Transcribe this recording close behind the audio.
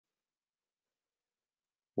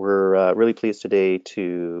We're really pleased today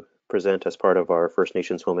to present as part of our First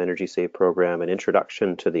Nations Home Energy Save program an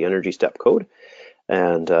introduction to the Energy Step Code.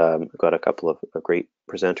 And we've got a couple of great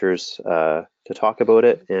presenters to talk about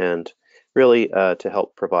it and really to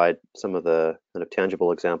help provide some of the kind of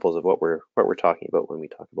tangible examples of what we're talking about when we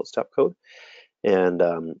talk about Step Code. And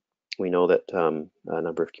we know that a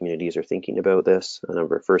number of communities are thinking about this. A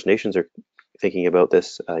number of First Nations are thinking about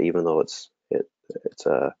this, even though it's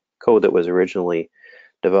a code that was originally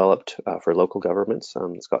developed for local governments.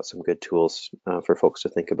 It's got some good tools for folks to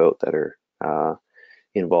think about that are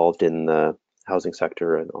involved in the housing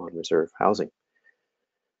sector and on reserve housing.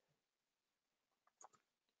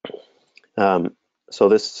 So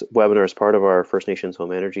this webinar is part of our First Nations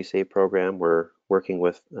Home Energy Save program. We're working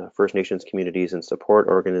with First Nations communities and support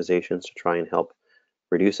organizations to try and help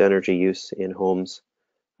reduce energy use in homes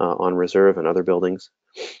on reserve and other buildings.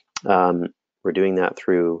 We're doing that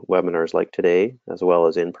through webinars like today, as well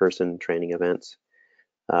as in-person training events,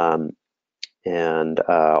 and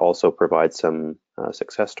also provide some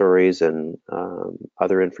success stories and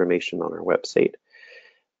other information on our website.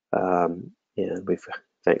 And we've,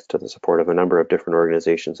 thanks to the support of a number of different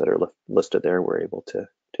organizations that are listed there, we're able to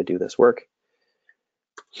do this work.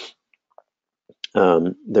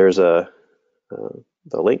 There's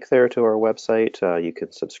the link there to our website. You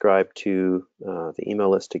can subscribe to the email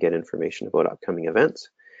list to get information about upcoming events.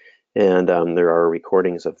 And there are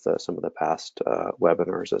recordings of some of the past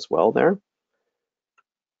webinars as well there.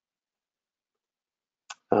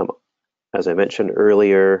 As I mentioned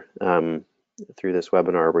earlier, through this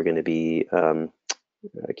webinar, we're going to be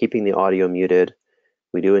keeping the audio muted.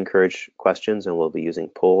 We do encourage questions, and we'll be using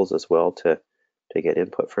polls as well to get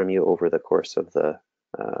input from you over the course of the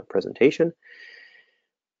presentation.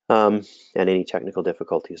 And any technical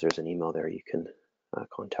difficulties, there's an email there you can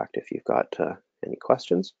contact if you've got any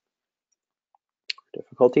questions or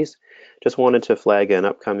difficulties. Just wanted to flag an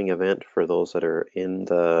upcoming event for those that are in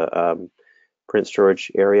the Prince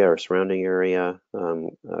George area or surrounding area,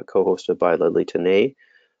 co-hosted by Ledley Tenay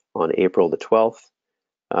on April the 12th.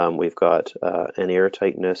 We've got an air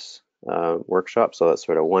tightness workshop, so that's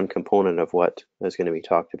sort of one component of what is going to be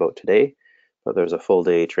talked about today. But there's a full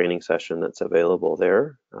day training session that's available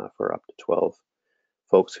there for up to 12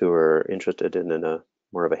 folks who are interested in a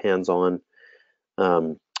more of a hands-on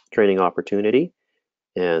training opportunity.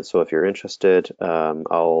 And so if you're interested,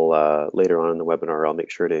 I'll later on in the webinar, I'll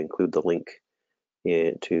make sure to include the link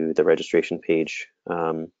to the registration page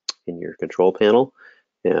in your control panel,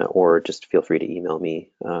 or just feel free to email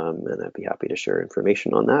me and I'd be happy to share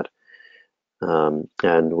information on that.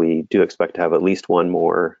 And we do expect to have at least one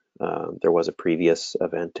more. There was a previous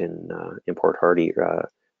event in Port Hardy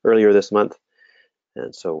earlier this month,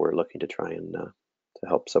 and so we're looking to try and to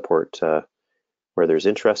help support where there's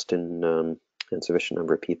interest in sufficient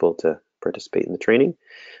number of people to participate in the training.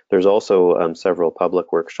 There's also several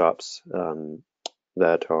public workshops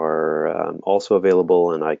that are also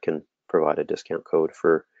available, and I can provide a discount code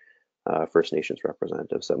for First Nations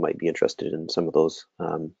representatives that might be interested in some of those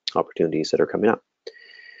opportunities that are coming up.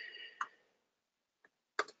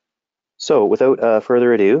 So without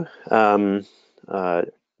further ado,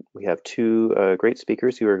 we have two great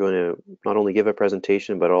speakers who are going to not only give a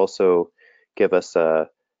presentation, but also give us a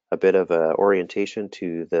bit of an orientation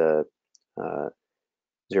to the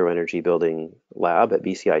Zero Energy Building Lab at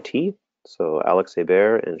BCIT. So Alex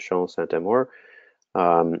Hebert and Shaun St-Amour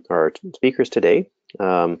are speakers today.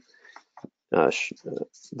 They're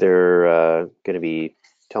going to be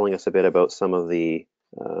telling us a bit about some of the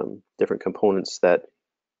different components that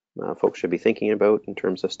folks should be thinking about in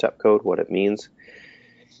terms of step code, what it means.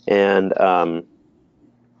 And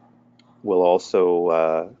we'll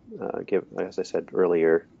also give, as I said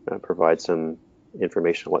earlier, provide some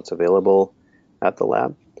information on what's available at the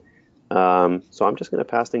lab. So I'm just going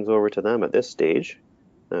to pass things over to them at this stage.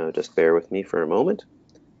 Just bear with me for a moment.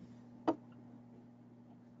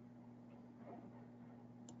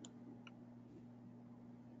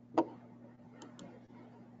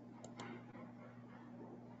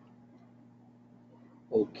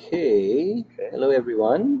 Okay, hello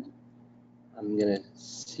everyone. I'm gonna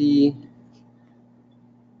see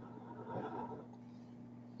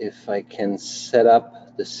if I can set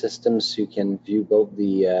up the system so you can view both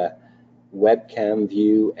the webcam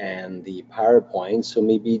view and the PowerPoint. So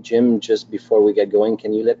maybe Jim, just before we get going,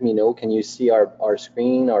 can you let me know, can you see our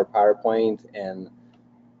screen, our PowerPoint, and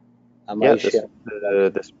Yeah,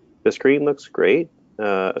 the screen looks great.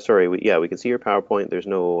 Sorry, we can see your PowerPoint. There's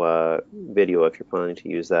no video if you're planning to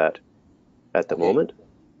use that at the moment.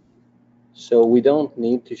 So we don't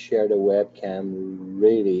need to share the webcam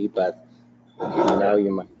really, but now you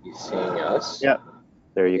might be seeing us. Yeah,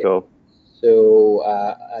 There you go. So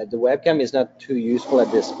the webcam is not too useful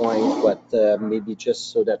at this point, but maybe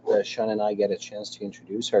just so that Shaun and I get a chance to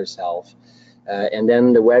introduce ourselves. And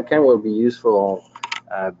then the webcam will be useful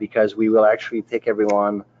because we will actually take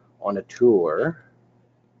everyone on a tour.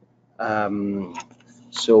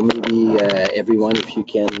 So maybe everyone, if you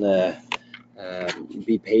can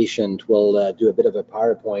be patient, we'll do a bit of a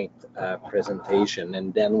PowerPoint presentation,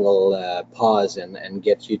 and then we'll pause and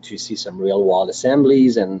get you to see some real wall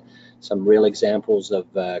assemblies and some real examples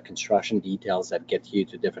of construction details that get you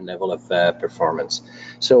to different level of performance.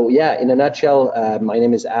 So yeah, in a nutshell, my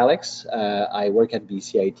name is Alex. I work at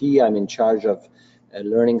BCIT. I'm in charge of a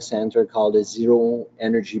learning center called the Zero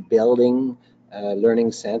Energy Building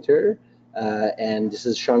Learning Center. And this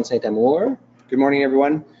is Shaun St-Amour. Good morning,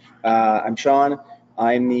 everyone. I'm Shaun.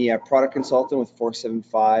 I'm the product consultant with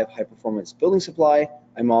 475 High Performance Building Supply.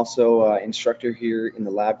 I'm also instructor here in the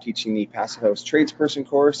lab teaching the Passive House Tradesperson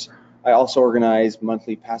course. I also organize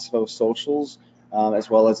monthly Passive House socials, as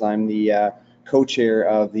well as I'm the co-chair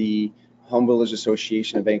of the Home Builders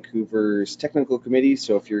Association of Vancouver's technical committee.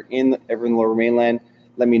 So if you're ever in the Lower Mainland,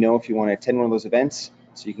 let me know if you want to attend one of those events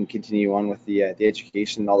so you can continue on with the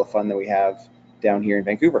education and all the fun that we have down here in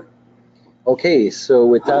Vancouver. Okay, so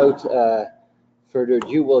without further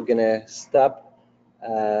ado, we're gonna stop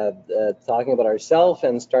talking about ourselves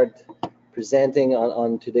and start presenting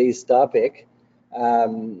on today's topic.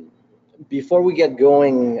 Before we get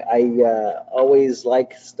going, I always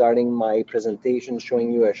like starting my presentation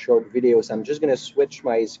showing you a short video. So I'm just gonna switch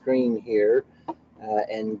my screen here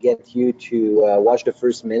and get you to watch the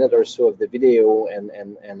first minute or so of the video,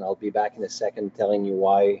 and I'll be back in a second telling you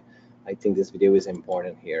why I think this video is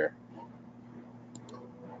important here.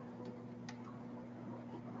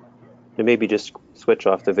 And maybe just switch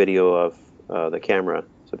off the video of the camera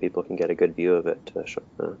so people can get a good view of it,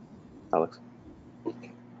 Alex.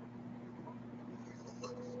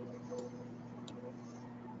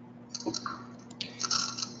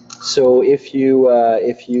 So if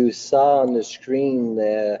you saw on the screen,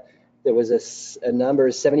 there was a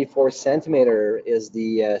number 74 centimeter is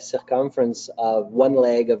the circumference of one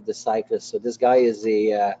leg of the cyclist. So this guy is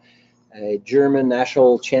a German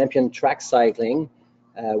national champion track cycling.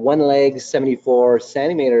 One leg 74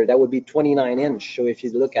 centimeter, that would be 29 inch. So if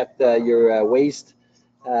you look at your waist,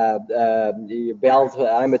 your belt,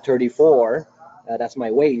 I'm a 34. That's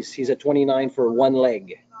my waist. He's a 29 for one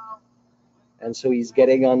leg. And so he's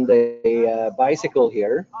getting on the bicycle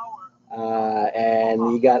here,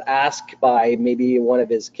 and he got asked by maybe one of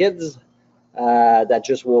his kids that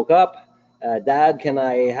just woke up, Dad, can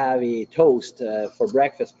I have a toast for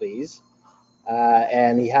breakfast, please?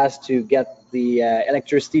 And he has to get the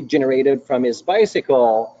electricity generated from his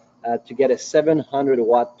bicycle to get a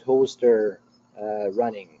 700-watt toaster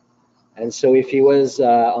running. And so if he was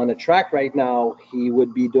on a track right now, he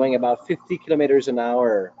would be doing about 50 kilometers an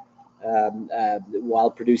hour while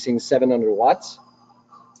producing 700 watts,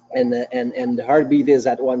 and the heartbeat is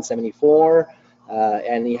at 174,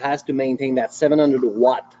 and he has to maintain that 700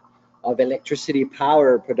 watt of electricity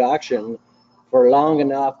power production for long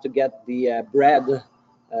enough to get the bread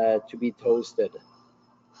to be toasted.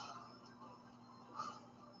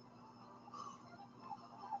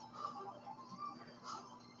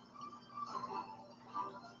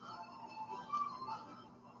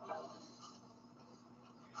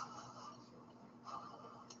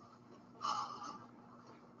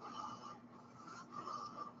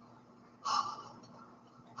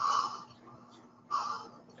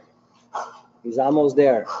 He's almost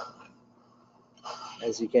there.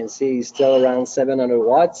 As you can see, he's still around 700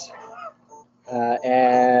 watts.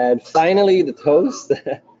 And finally, the toast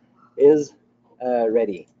is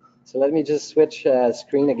ready. So let me just switch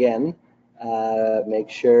screen again. Make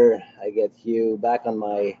sure I get you back on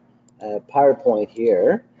my PowerPoint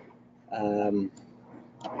here.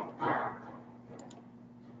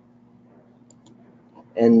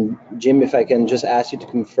 And Jim, if I can just ask you to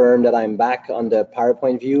confirm that I'm back on the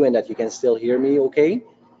PowerPoint view and that you can still hear me okay?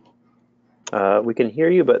 We can hear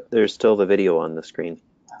you, but there's still the video on the screen.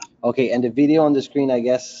 Okay, and the video on the screen, I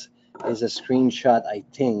guess, is a screenshot, I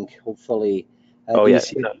think, hopefully. Oh, yeah.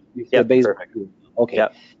 Yeah, perfect. Okay.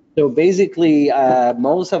 Yep. So basically,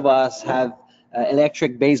 most of us have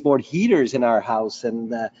electric baseboard heaters in our house,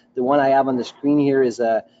 and the one I have on the screen here is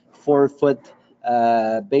a 4-foot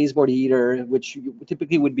baseboard heater, which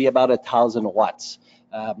typically would be about 1,000 watts.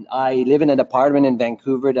 I live in an apartment in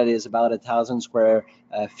Vancouver that is about 1,000 square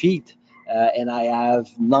feet, and I have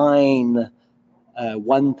 9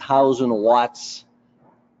 1,000 watts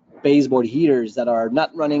baseboard heaters that are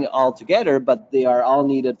not running all together, but they are all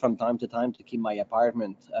needed from time to time to keep my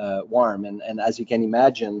apartment warm. And as you can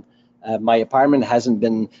imagine, my apartment hasn't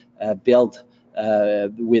been built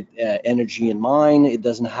with energy in mind. It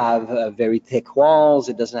doesn't have very thick walls.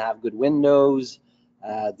 It doesn't have good windows.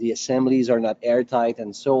 The assemblies are not airtight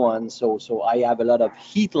and so on. So I have a lot of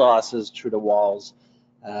heat losses through the walls,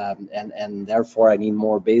 and therefore I need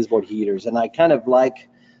more baseboard heaters. And I kind of like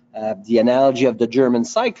the analogy of the German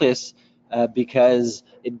cyclists because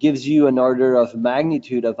it gives you an order of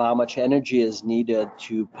magnitude of how much energy is needed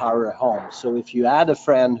to power a home. So if you had a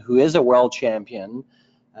friend who is a world champion,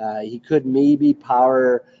 he could maybe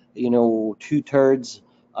power, 2/3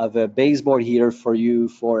 of a baseboard heater for you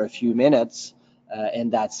for a few minutes,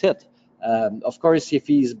 and that's it. Of course, if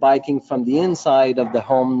he's biking from the inside of the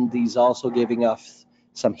home, he's also giving off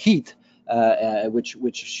some heat,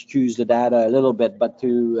 which skews the data a little bit. But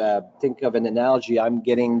to think of an analogy, I'm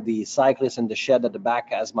getting the cyclist in the shed at the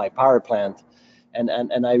back as my power plant,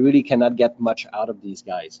 and I really cannot get much out of these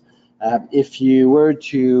guys. If you were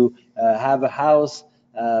to have a house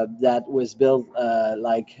that was built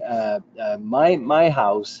like my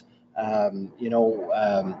house,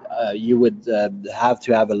 you would have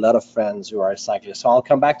to have a lot of friends who are cyclists. So I'll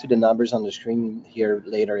come back to the numbers on the screen here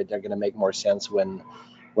later. They're going to make more sense when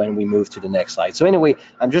we move to the next slide. So anyway,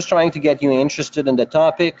 I'm just trying to get you interested in the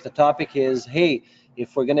topic. The topic is, hey,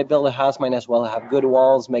 if we're going to build a house, might as well have good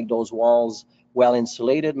walls, make those walls well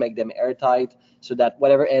insulated, make them airtight, so that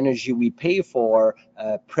whatever energy we pay for,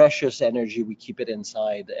 precious energy, we keep it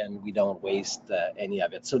inside and we don't waste any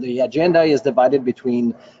of it. So the agenda is divided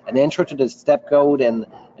between an intro to the step code and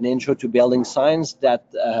an intro to building science that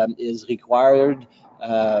is required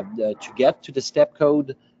to get to the step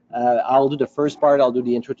code. I'll do the first part. I'll do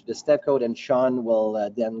the intro to the step code, and Shaun will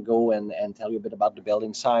then go and tell you a bit about the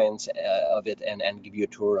building science of it and give you a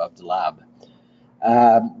tour of the lab.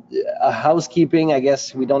 Housekeeping, I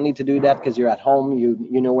guess we don't need to do that because you're at home.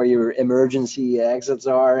 You know where your emergency exits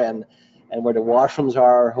are and where the washrooms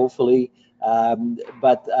are, hopefully.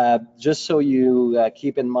 But just so you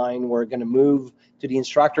keep in mind, we're going to move to the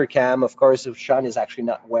instructor cam. Of course, if Shaun is actually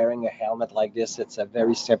not wearing a helmet like this, it's a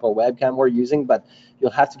very simple webcam we're using, but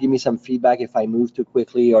you'll have to give me some feedback if I move too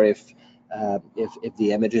quickly or if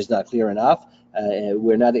the image is not clear enough.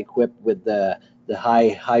 We're not equipped with the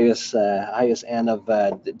highest end of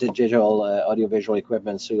digital audiovisual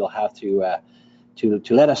equipment, so you'll have to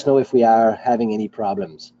let us know if we are having any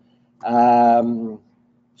problems.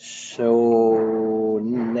 So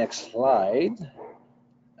next slide.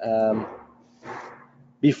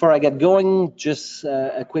 Before I get going, just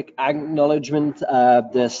a quick acknowledgement.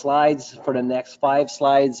 The slides for the next 5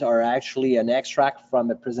 slides are actually an extract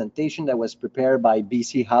from a presentation that was prepared by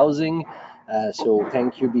BC Housing. So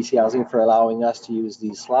thank you, BC Housing, for allowing us to use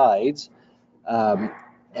these slides. Yeah,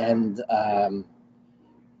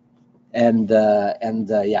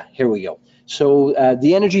 here we go. So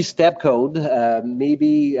the energy step code,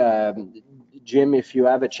 maybe Jim, if you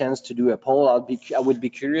have a chance to do a poll, I would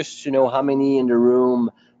be curious to know how many in the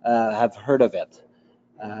room have heard of it.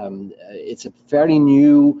 It's a fairly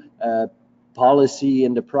new policy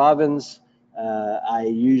in the province. I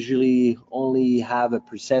usually only have a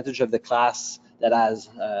percentage of the class that has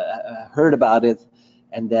heard about it.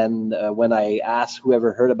 And then when I ask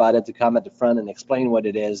whoever heard about it to come at the front and explain what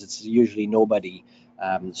it is, it's usually nobody.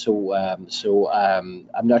 So I'm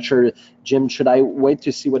not sure, Jim, should I wait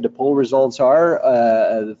to see what the poll results are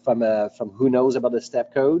from who knows about the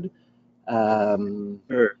step code?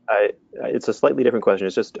 Sure. It's a slightly different question.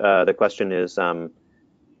 It's just the question is,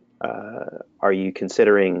 are you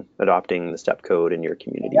considering adopting the step code in your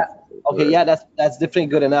community? Yeah. Okay. Yeah, that's definitely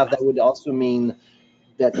good enough. That would also mean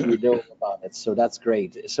that you know about it. So that's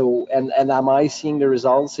great. So and am I seeing the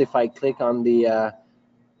results if I click on the?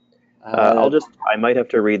 I might have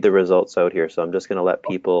to read the results out here, so I'm just going to let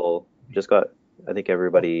people. I think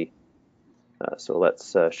everybody. So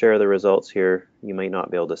let's share the results here. You might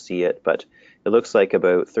not be able to see it, but it looks like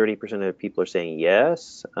about 30% of people are saying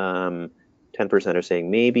yes. 10% are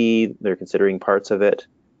saying maybe, they're considering parts of it.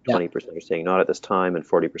 20% are saying not at this time, and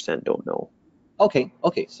 40% don't know. Okay.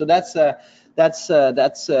 So that's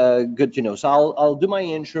good to know. So I'll do my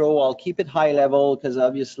intro. I'll keep it high level because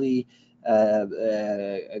obviously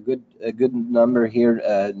a good number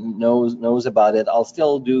here knows about it. I'll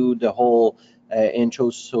still do the whole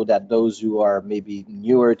intro so that those who are maybe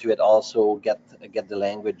newer to it also get the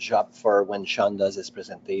language up for when Shaun does his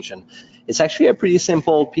presentation. It's actually a pretty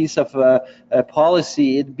simple piece of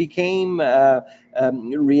policy. It became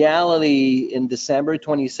reality in December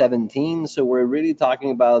 2017, so we're really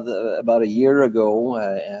talking about a year ago,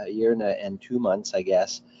 a year and 2 months, I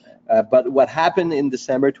guess. But what happened in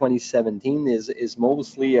December 2017 is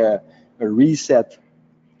mostly a reset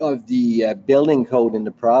of the building code in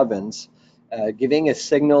the province, giving a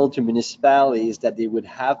signal to municipalities that they would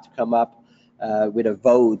have to come up with a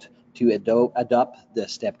vote to adopt the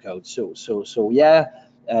step code. So yeah,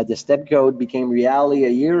 the step code became reality a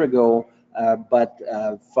year ago, but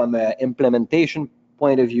from an implementation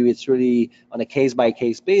point of view, it's really on a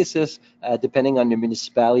case-by-case basis, depending on the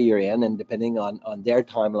municipality you're in and depending on their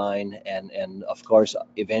timeline and of course,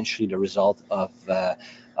 eventually the result of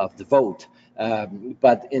the vote.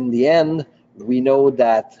 But in the end, we know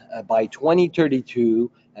that by 2032,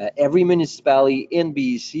 every municipality in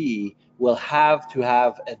BC will have to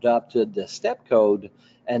have adopted the step code.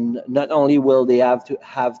 And not only will they have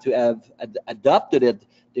adopted it,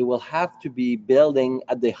 they will have to be building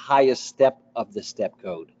at the highest step of the step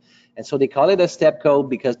code. And so they call it a step code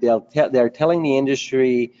because they're telling the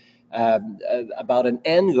industry about an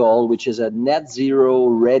end goal, which is a net zero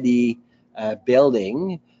ready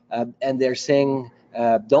building. And they're saying,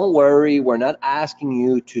 don't worry, we're not asking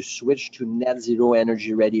you to switch to net zero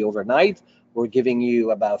energy ready overnight. We're giving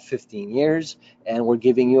you about 15 years, and we're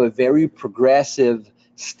giving you a very progressive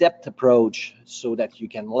stepped approach so that you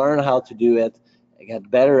can learn how to do it,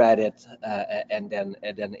 get better at it, and then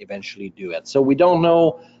eventually do it. So we don't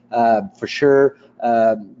know for sure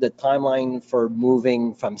the timeline for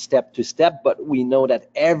moving from step to step, but we know that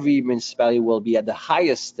every municipality will be at the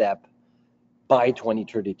highest step by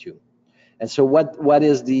 2032. And so what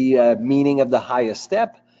is the meaning of the highest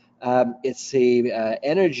step? It's a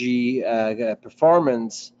energy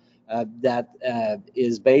performance that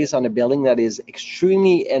is based on a building that is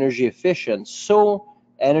extremely energy efficient, so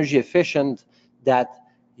energy efficient that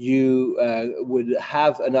you would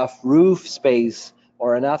have enough roof space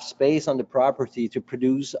or enough space on the property to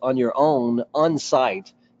produce on your own, on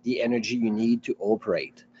site, the energy you need to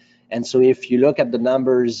operate. And so if you look at the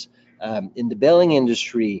numbers in the building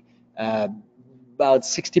industry, about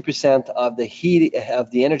 60% of the heat of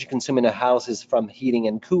the energy consumed in a house is from heating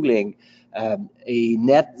and cooling. A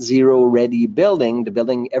net zero ready building, the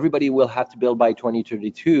building everybody will have to build by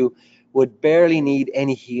 2032, would barely need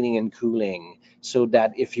any heating and cooling. So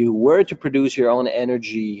that if you were to produce your own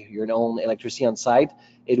energy, your own electricity on site,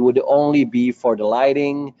 it would only be for the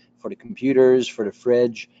lighting, for the computers, for the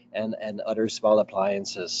fridge, and other small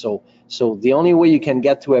appliances. So the only way you can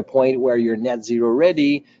get to a point where you're net zero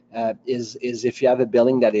ready is if you have a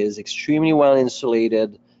building that is extremely well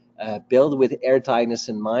insulated, built with air tightness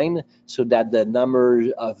in mind, so that the number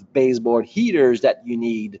of baseboard heaters that you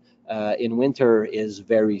need in winter is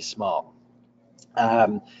very small.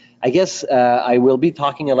 I guess I will be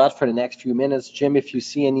talking a lot for the next few minutes. Jim, if you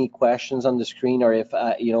see any questions on the screen, or if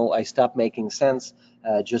I stop making sense,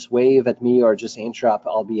 just wave at me or just interrupt.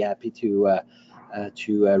 I'll be happy to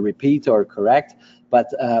repeat or correct. But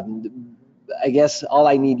I guess all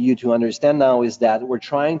I need you to understand now is that we're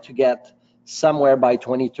trying to get somewhere by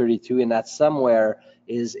 2032, and that somewhere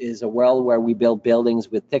is a world where we build buildings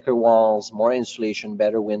with thicker walls, more insulation,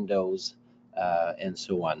 better windows, and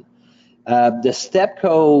so on. The step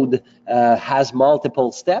code has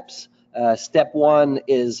multiple steps. Step one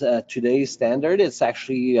is today's standard. It's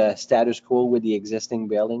actually status quo with the existing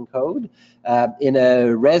building code. In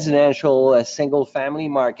a residential single family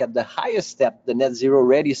market, the highest step, the net zero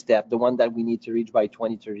ready step, the one that we need to reach by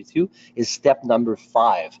 2032, is step number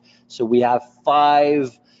 5. So we have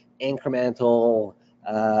 5 incremental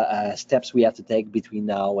steps we have to take between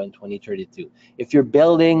now and 2032. If you're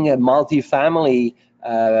building a multi-family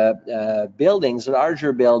buildings,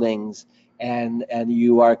 larger buildings, and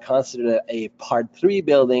you are considered a Part 3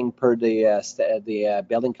 building per the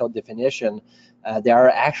building code definition, there are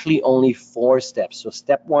actually only 4 steps. So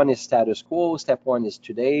step 1 is status quo, step 1 is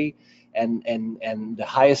today, and the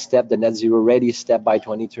highest step, the net zero ready step by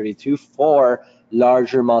 2032 for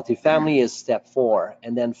larger multifamily, is step 4.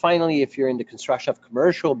 And then finally, if you're in the construction of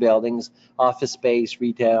commercial buildings, office space,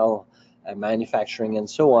 retail, manufacturing, and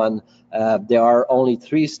so on, there are only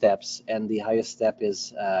 3 steps, and the highest step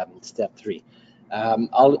is step 3.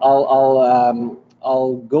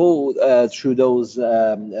 I'll go through those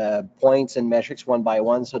points and metrics one by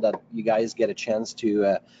one so that you guys get a chance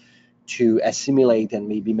to assimilate and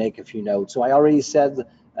maybe make a few notes. So I already said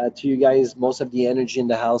to you guys, most of the energy in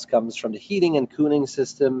the house comes from the heating and cooling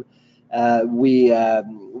system. We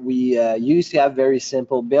used to have very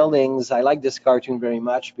simple buildings. I like this cartoon very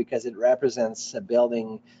much because it represents a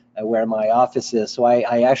building where my office is. So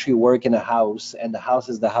I actually work in a house, and the house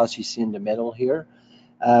is the house you see in the middle here.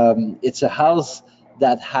 It's a house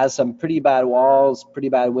that has some pretty bad walls, pretty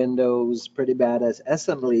bad windows, pretty bad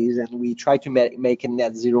assemblies, and we try to make it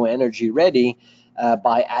net zero energy ready.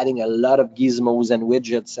 by adding a lot of gizmos and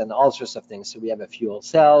widgets and all sorts of things. So we have a fuel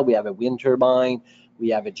cell, we have a wind turbine, we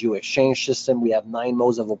have a geo exchange system, we have 9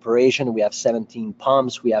 modes of operation, we have 17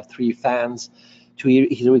 pumps, we have 3 fans, 2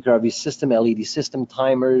 heat recovery system, LED system,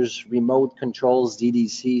 timers, remote controls,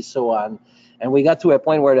 DDC, so on. And we got to a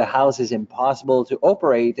point where the house is impossible to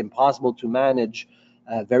operate, impossible to manage,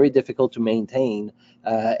 very difficult to maintain,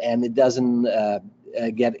 and it doesn't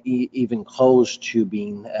get even close to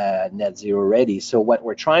being net zero ready. So what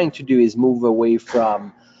we're trying to do is move away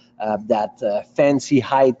from that fancy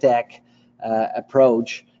high-tech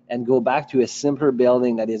approach and go back to a simpler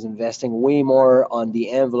building that is investing way more on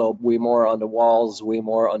the envelope, way more on the walls, way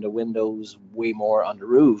more on the windows, way more on the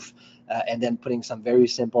roof, and then putting some very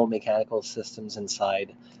simple mechanical systems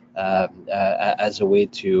inside as a way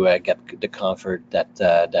to get the comfort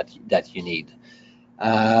that you need.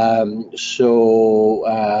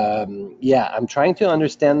 Yeah, I'm trying to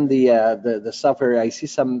understand the software. I see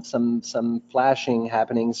some flashing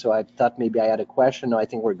happening, so I thought maybe I had a question. No, I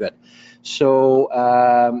think we're good. So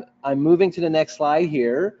I'm moving to the next slide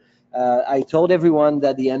here. I told everyone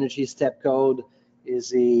that the energy step code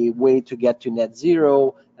is a way to get to net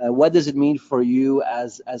zero. What does it mean for you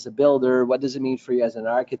as a builder? What does it mean for you as an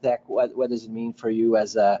architect? What does it mean for you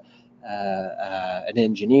as an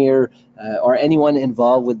engineer or anyone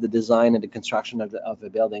involved with the design and the construction of a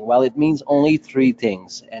building? Well, it means only 3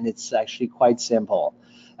 things, and it's actually quite simple.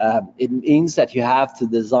 It means that you have to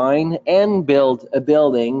design and build a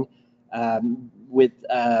building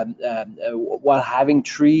while having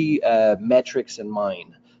 3 metrics in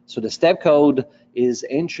mind. So the step code is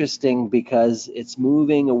interesting because it's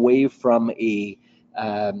moving away from a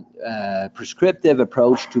prescriptive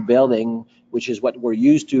approach to building, which is what we're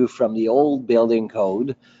used to from the old building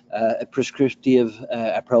code, a prescriptive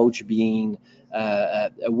approach being a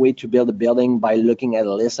way to build a building by looking at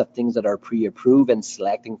a list of things that are pre-approved and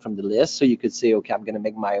selecting from the list. So you could say, okay, I'm going to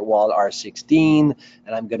make my wall R16,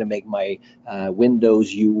 and I'm going to make my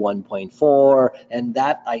windows U1.4, and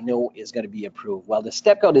that I know is going to be approved. Well, the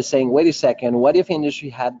step code is saying, wait a second, what if industry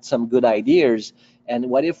had some good ideas? And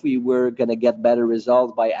what if we were going to get better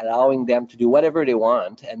results by allowing them to do whatever they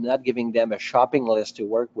want and not giving them a shopping list to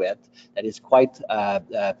work with that is quite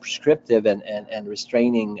prescriptive and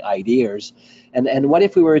restraining ideas? And what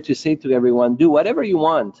if we were to say to everyone, do whatever you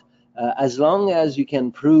want, as long as you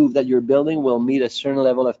can prove that your building will meet a certain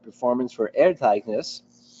level of performance for airtightness,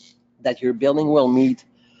 that your building will meet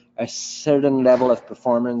a certain level of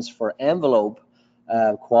performance for envelope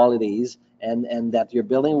qualities, and that your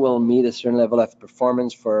building will meet a certain level of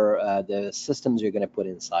performance for the systems you're going to put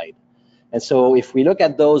inside. And so if we look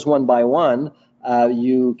at those one by one,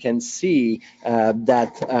 you can see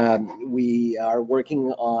that we are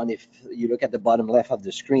working on, if you look at the bottom left of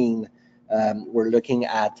the screen, we're looking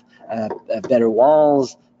at better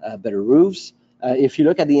walls, better roofs. If you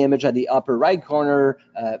look at the image at the upper right corner,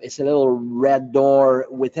 it's a little red door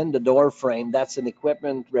within the door frame. That's an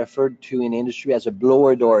equipment referred to in industry as a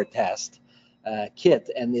blower door test kit,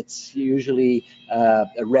 and it's usually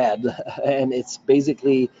red, and it's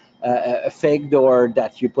basically a fake door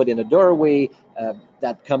that you put in a doorway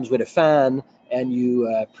that comes with a fan, and you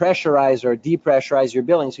pressurize or depressurize your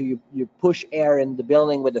building. So you push air in the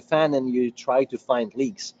building with the fan, and you try to find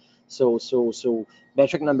leaks. So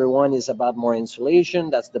metric number 1 is about more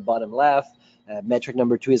insulation. That's the bottom left. Metric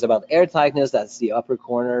number 2 is about air tightness. That's the upper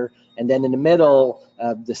corner. And then in the middle,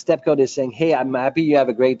 the step code is saying, hey, I'm happy you have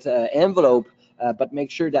a great envelope, but make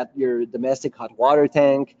sure that your domestic hot water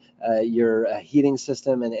tank, your heating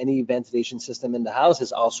system, and any ventilation system in the house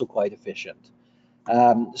is also quite efficient.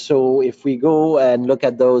 So if we go and look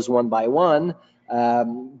at those one by one,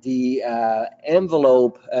 the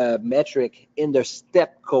envelope metric in the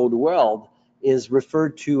step code world is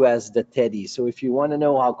referred to as the Teddy. So if you want to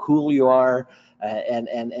know how cool you are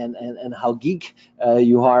and how geek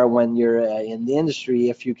you are when you're in the industry,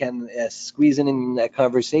 if you can squeeze in a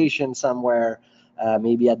conversation somewhere,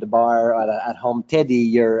 maybe at the bar or at home, Teddy,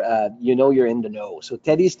 you're in the know. So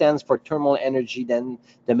Teddy stands for thermal energy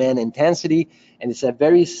demand intensity, and it's a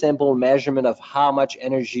very simple measurement of how much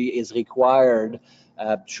energy is required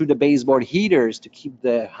through the baseboard heaters to keep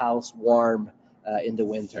the house warm in the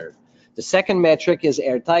winter. The second metric is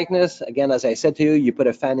air tightness. Again, as I said to you, you put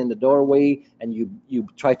a fan in the doorway and you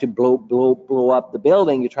try to blow up the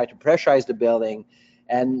building. You try to pressurize the building.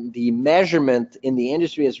 And the measurement in the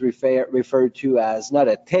industry is referred to as not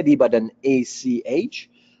a Teddy, but an ACH,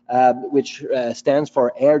 which stands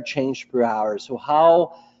for air change per hour. So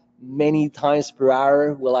how many times per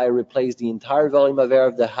hour will I replace the entire volume of air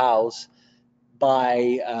of the house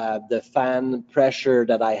by the fan pressure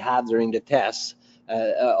that I have during the test?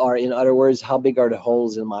 or in other words, how big are the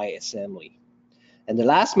holes in my assembly. And the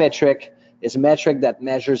last metric is a metric that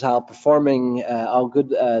measures how how good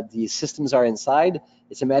the systems are inside.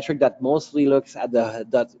 It's a metric that mostly looks at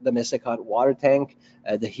the domestic hot water tank,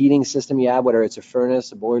 the heating system you have, whether it's a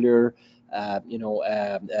furnace, a boiler, a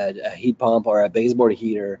heat pump, or a baseboard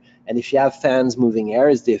heater. And if you have fans moving air,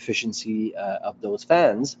 is the efficiency of those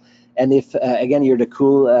fans. And if, again, you're the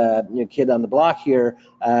cool kid on the block here,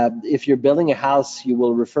 if you're building a house, you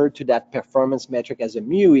will refer to that performance metric as a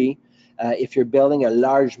MUI. If you're building a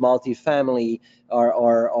large multi-family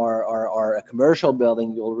or a commercial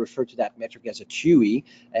building, you'll refer to that metric as a TUI.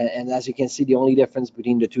 And as you can see, the only difference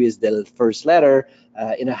between the two is the first letter.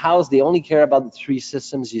 In a house, they only care about the three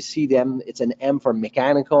systems. You see them. It's an M for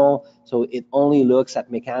mechanical, so it only looks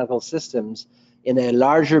at mechanical systems. In a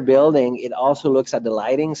larger building, it also looks at the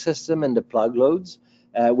lighting system and the plug loads,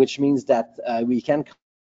 which means that we can't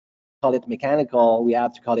call it mechanical, we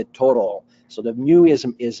have to call it total. So the mu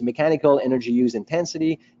is mechanical energy use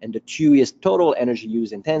intensity, and the TU is total energy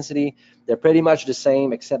use intensity. They're pretty much the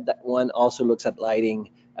same, except that one also looks at lighting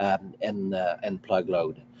and plug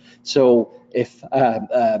load. So if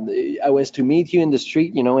I was to meet you in the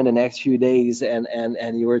street, in the next few days,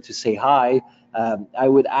 and you were to say hi, I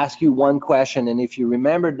would ask you one question, and if you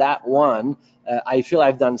remember that one, I feel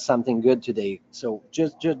I've done something good today. So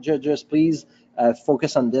just please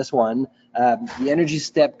focus on this one. The energy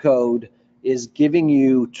step code is giving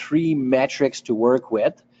you 3 metrics to work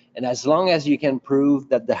with, and as long as you can prove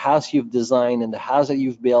that the house you've designed and the house that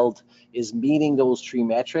you've built is meeting those 3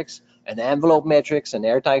 metrics, an envelope metrics, an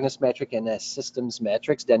air tightness metric, and a systems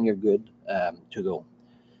metrics, then you're good to go.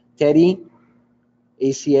 Teddy,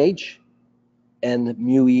 ACH, and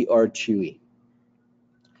MUI or TUI.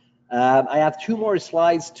 I have 2 more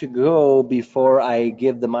slides to go before I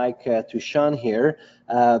give the mic to Shaun here.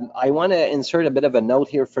 I want to insert a bit of a note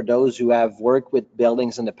here for those who have worked with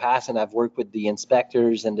buildings in the past and have worked with the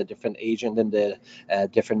inspectors and the different agents and the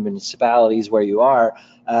different municipalities where you are.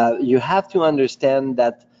 You have to understand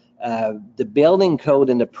that the building code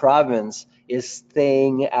in the province is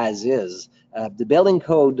staying as is. The building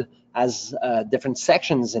code has different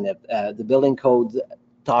sections in it. The building code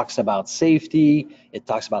talks about safety, it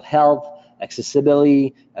talks about health,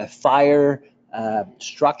 accessibility, fire,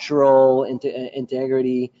 structural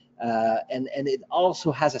integrity, and it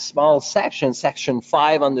also has a small section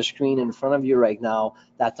 5 on the screen in front of you right now,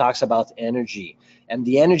 that talks about energy. And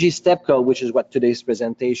the energy step code, which is what today's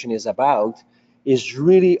presentation is about, is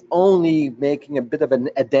really only making a bit of an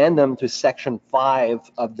addendum to section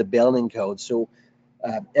 5 of the building code. So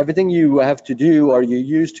everything you have to do, or you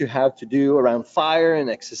used to have to do, around fire and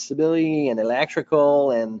accessibility and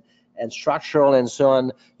electrical and structural and so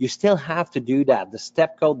on, you still have to do that. The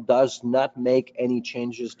step code does not make any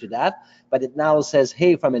changes to that, but it now says,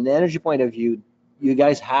 hey, from an energy point of view, you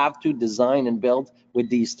guys have to design and build with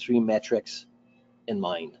these 3 metrics in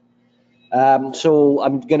mind. So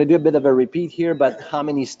I'm going to do a bit of a repeat here, but how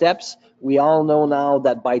many steps? We all know now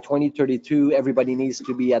that by 2032, everybody needs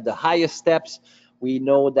to be at the highest steps. We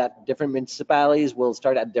know that different municipalities will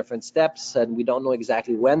start at different steps, and we don't know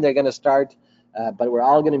exactly when they're going to start, but we're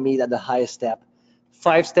all going to meet at the highest step.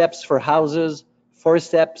 5 steps for houses, 4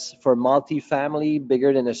 steps for multi-family,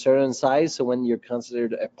 bigger than a certain size, so when you're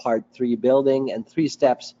considered a Part 3 building, and 3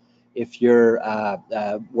 steps if you're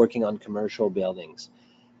working on commercial buildings.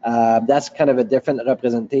 That's kind of a different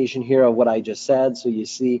representation here of what I just said. So you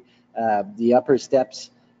see the upper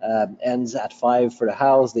steps ends at 5 for the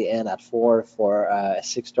house, they end at 4 for a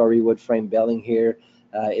 6-story wood frame building here.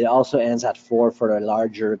 It also ends at 4 for a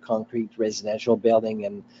larger concrete residential building,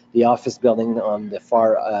 and the office building on the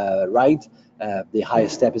far right, the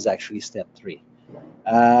highest step is actually step 3.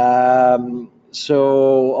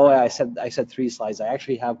 So I said 3 slides. I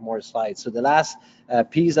actually have more slides. So the last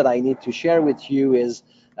piece that I need to share with you is,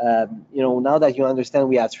 now that you understand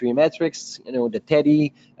we have 3 metrics, the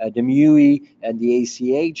TEDI, the MUI, and the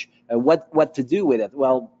ACH, what to do with it?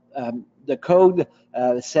 Well, the code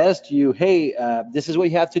says to you, hey, this is what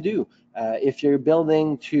you have to do. If you're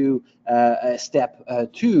building to step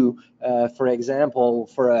 2, for example,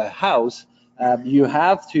 for a house, you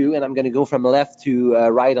have to, and I'm going to go from left to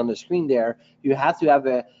right on the screen there, you have to have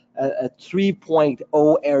a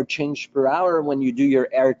 3.0 air change per hour when you do your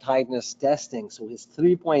air tightness testing. So it's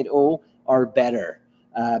 3.0 or better.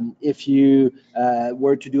 If you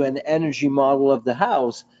were to do an energy model of the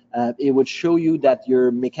house, it would show you that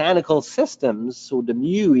your mechanical systems, so the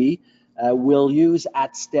MUI, will use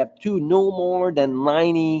at step 2 no more than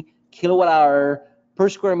 90 kilowatt hour per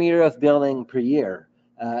square meter of building per year.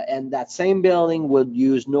 And that same building would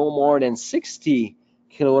use no more than 60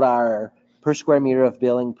 kilowatt hour per square meter of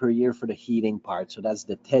building per year for the heating part. So that's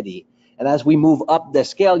the TEDI. And as we move up the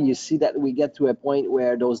scale, you see that we get to a point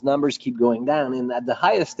where those numbers keep going down. And at the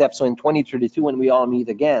highest step, so in 2032, when we all meet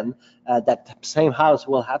again, that same house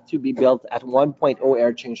will have to be built at 1.0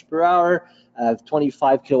 air change per hour,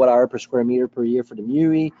 25 kilowatt hour per square meter per year for the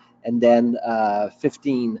MUI, and then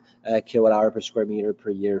 15 kilowatt hour per square meter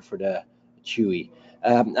per year for the CHUI.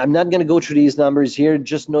 I'm not going to go through these numbers here.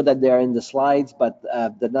 Just know that they are in the slides, but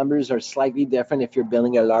the numbers are slightly different if you're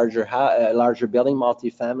building a larger building,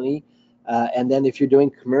 multifamily. And then if you're doing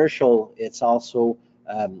commercial, it's also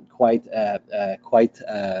quite a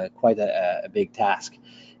big task.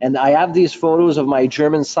 And I have these photos of my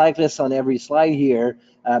German cyclists on every slide here.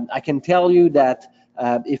 I can tell you that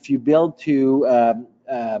if you build to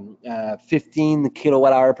 15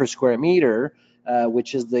 kilowatt hour per square meter,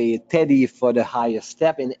 which is the TEDI for the highest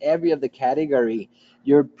step in every of the category,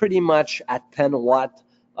 you're pretty much at 10 watt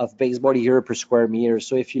of baseboard heater per square meter.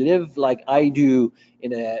 So if you live like I do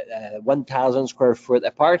in a 1,000 square foot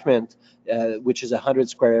apartment, which is a 100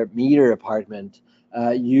 square meter apartment,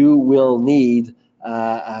 you will need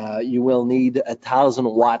 1,000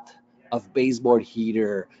 watt of baseboard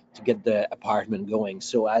heater to get the apartment going.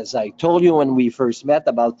 So as I told you when we first met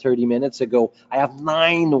about 30 minutes ago, I have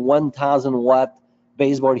 9 1,000 watt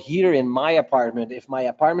baseboard heater in my apartment. If my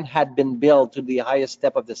apartment had been built to the highest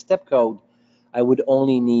step of the step code, I would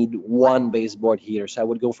only need 1 baseboard heater. So I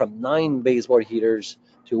would go from 9 baseboard heaters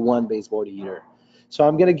to 1 baseboard heater. So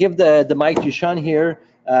I'm going to give the mic to Shaun here.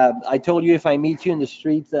 I told you if I meet you in the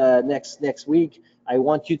street next week, I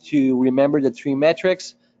want you to remember the 3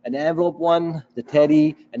 metrics: an envelope one, the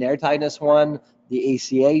TEDI, an air tightness one, the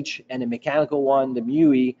ACH, and a mechanical one, the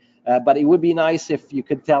MUI. But it would be nice if you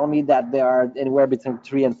could tell me that there are anywhere between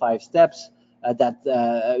 3 and 5 steps. That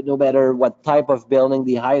no matter what type of building,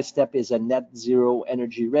 the highest step is a net zero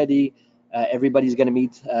energy ready. Everybody's going to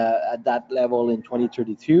meet at that level in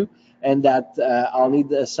 2032, and that I'll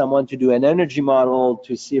need someone to do an energy model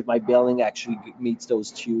to see if my building actually meets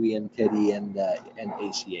those TUI and TEDI and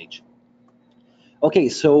ACH. Okay,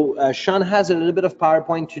 so Shaun has a little bit of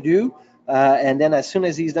PowerPoint to do, and then as soon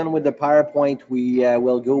as he's done with the PowerPoint, we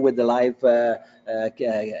will go with the live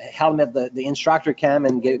helmet, the instructor cam,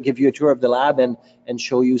 and give you a tour of the lab and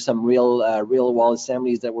show you some real wall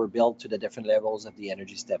assemblies that were built to the different levels of the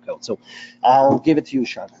energy step code. So I'll give it to you,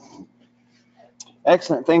 Shaun.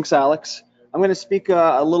 Excellent, thanks, Alex. I'm going to speak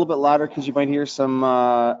a little bit louder because you might hear some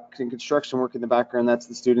construction work in the background. That's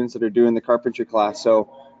the students that are doing the carpentry class.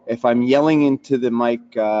 So if I'm yelling into the mic,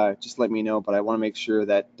 just let me know, but I want to make sure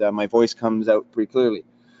that my voice comes out pretty clearly.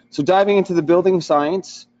 So diving into the building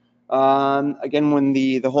science, again, when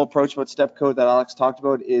the whole approach about step code that Alex talked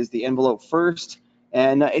about is the envelope first,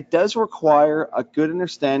 and it does require a good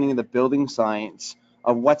understanding of the building science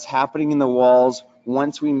of what's happening in the walls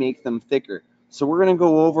once we make them thicker. So we're going to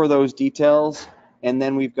go over those details, and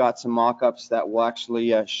then we've got some mock-ups that will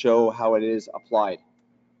actually show how it is applied.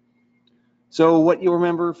 So what you'll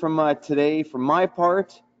remember from today, from my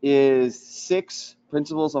part, is 6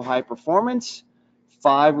 principles of high performance,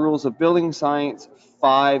 5 rules of building science,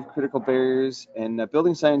 5 critical barriers and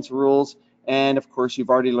building science rules, and of course you've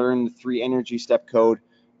already learned the 3 energy step code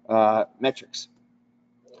metrics.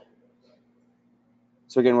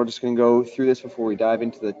 So again, we're just going to go through this before we dive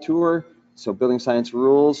into the tour. So building science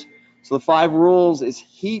rules. So the 5 rules is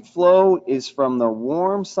heat flow is from the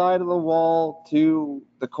warm side of the wall to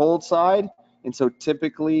the cold side. And so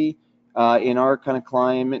typically in our kind of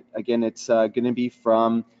climate, again, it's going to be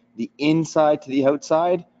from the inside to the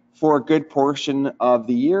outside for a good portion of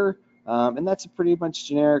the year. And that's pretty much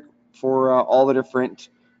generic for all the different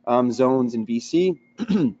zones in BC.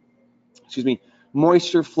 Excuse me.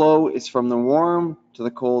 Moisture flow is from the warm to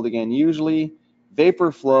the cold again usually.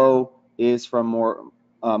 Vapor flow is from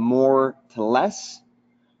more to less.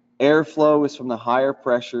 Airflow is from the higher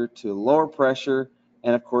pressure to lower pressure.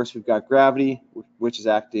 And of course, we've got gravity, which is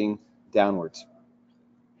acting downwards.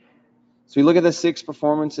 So we look at the 6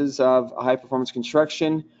 performances of high performance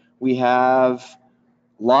construction. We have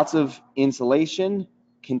lots of insulation,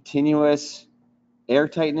 continuous air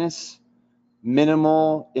tightness,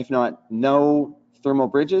 minimal, if not no, thermal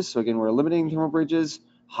bridges. So again, we're eliminating thermal bridges,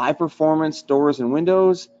 high performance doors and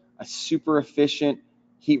windows, a super efficient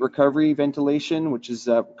heat recovery ventilation, which is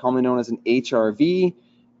commonly known as an HRV,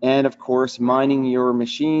 and of course, mining your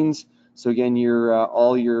machines. So again, your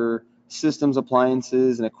all your systems,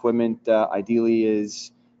 appliances, and equipment ideally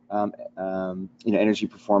is energy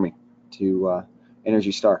performing to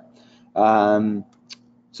Energy Star. So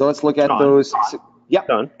let's look at Shaun. those. Yeah.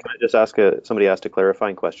 Shaun, can I just ask somebody asked a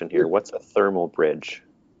clarifying question here? What's a thermal bridge?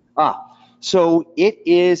 So it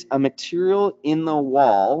is a material in the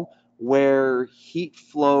wall where heat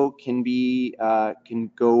flow can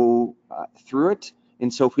go through it.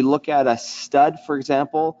 And so if we look at a stud, for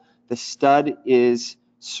example, the stud is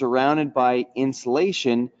surrounded by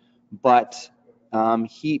insulation, but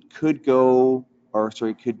heat could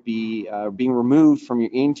be being removed from your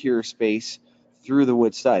interior space through the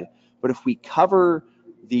wood stud. But if we cover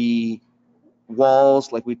the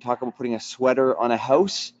walls, like we talk about putting a sweater on a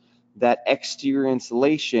house, that exterior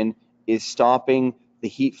insulation is stopping the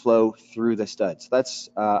heat flow through the studs. That's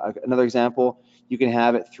another example. You can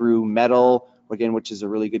have it through metal, again, which is a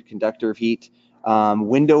really good conductor of heat.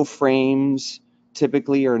 Window frames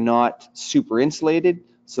typically are not super insulated,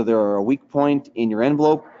 so there are a weak point in your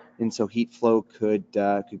envelope, and so heat flow could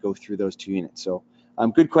go through those two units. So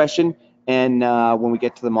good question. And when we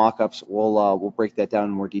get to the mock-ups, we'll break that down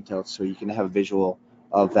in more detail so you can have a visual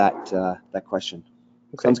of that question.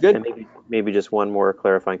 Okay. Sounds good? And maybe just one more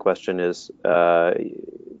clarifying question is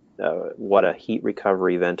what a heat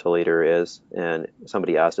recovery ventilator is, and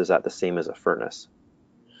somebody asked, is that the same as a furnace?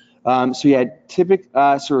 So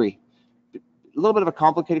yeah, sorry, a little bit of a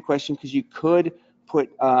complicated question because you could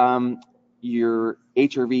put your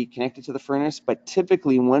HRV connected to the furnace, but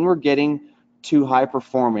typically when we're getting to high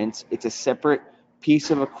performance, it's a separate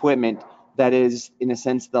piece of equipment that is, in a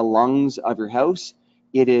sense, the lungs of your house.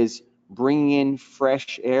 It is bringing in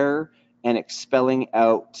fresh air and expelling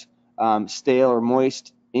out stale or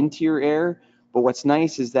moist interior air. But what's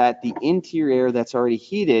nice is that the interior air that's already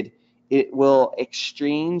heated, it will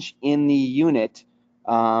exchange in the unit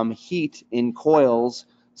heat in coils,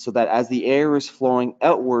 so that as the air is flowing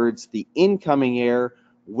outwards, the incoming air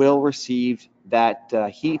will receive that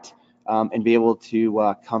heat and be able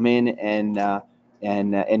to come in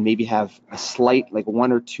and maybe have a slight, like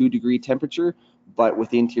 1 or 2 degree temperature, but with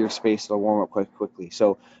the interior space it'll warm up quite quickly.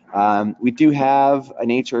 So we do have an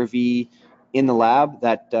HRV in the lab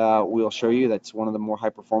that we'll show you. That's one of the more high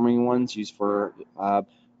performing ones used for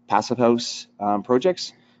passive house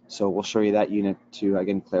projects. So we'll show you that unit to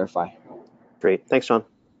again clarify. Great, thanks, Shaun.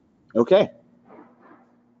 Okay.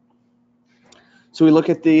 So we look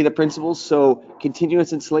at the principles. So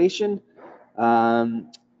continuous insulation.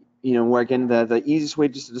 Where again the easiest way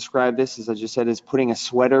just to describe this is, as I just said, is putting a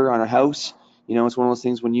sweater on a house. It's one of those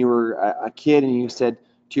things when you were a kid and you said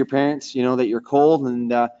to your parents, that you're cold,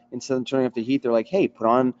 and instead of turning up the heat, they're like, hey, put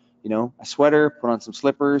on, a sweater, put on some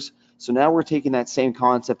slippers. So now we're taking that same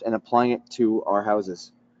concept and applying it to our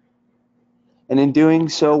houses. And in doing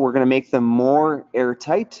so, we're going to make them more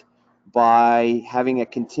airtight by having a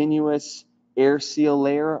continuous air seal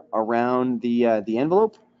layer around the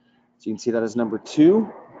envelope. So you can see that as number 2.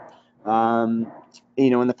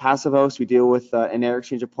 In the passive house, we deal with an air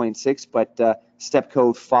exchange of 0.6, but step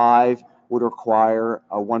code 5 would require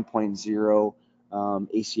a 1.0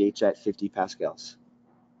 ACH at 50 pascals.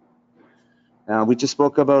 We just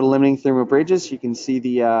spoke about eliminating thermal bridges. You can see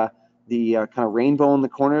the kind of rainbow in the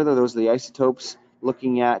corner there. Those are the isotopes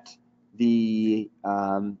looking at the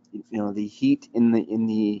the heat in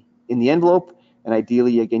the envelope. And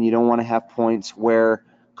ideally, again, you don't want to have points where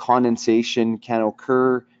condensation can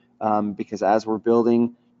occur, because as we're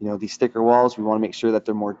building these thicker walls, we want to make sure that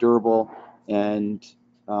they're more durable and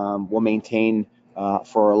will maintain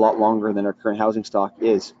for a lot longer than our current housing stock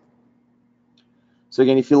is. So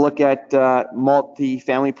again, if you look at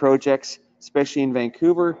multi-family projects, especially in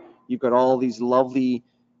Vancouver, you've got all these lovely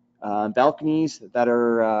balconies that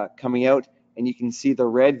are coming out, and you can see the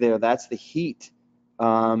red there. That's the heat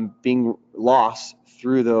being lost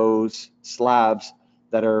through those slabs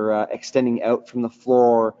that are extending out from the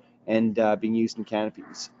floor and being used in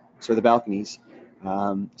canopies, so the balconies.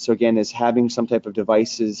 So again, is having some type of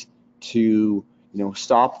devices to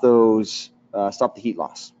stop the heat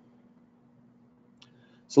loss.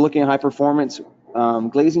 So looking at high performance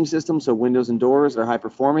glazing systems, so windows and doors that are high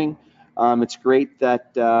performing. It's great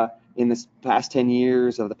that in this past 10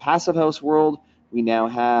 years of the passive house world, we now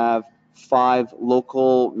have 5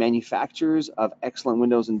 local manufacturers of excellent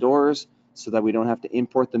windows and doors, so that we don't have to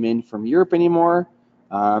import them in from Europe anymore.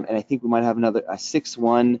 And I think we might have a 6th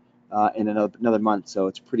one in another month. So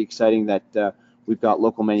it's pretty exciting that we've got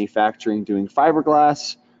local manufacturing doing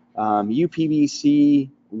fiberglass, UPVC,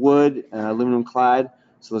 wood, aluminum clad.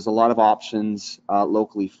 So there's a lot of options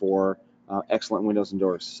locally for excellent windows and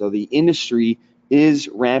doors. So the industry is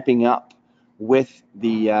ramping up with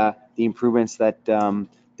the improvements that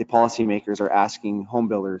the policymakers are asking home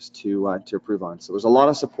builders to approve on. So there's a lot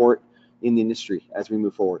of support in the industry as we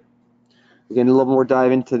move forward. Again, a little more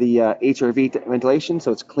dive into the HRV ventilation.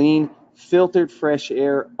 So it's clean, filtered fresh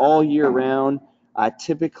air all year round.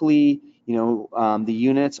 Typically, the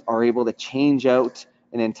units are able to change out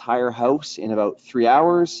an entire house in about 3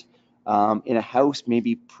 hours. In a house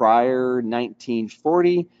maybe prior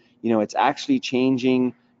 1940, it's actually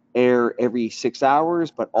changing air every 6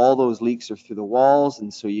 hours, but all those leaks are through the walls,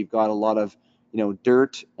 and so you've got a lot of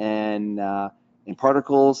dirt and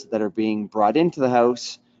particles that are being brought into the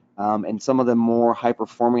house. And some of the more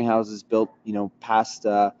high-performing houses built past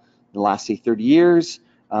the last, say, 30 years,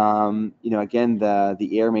 again, the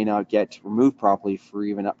air may not get removed properly for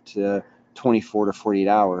even up to 24 to 48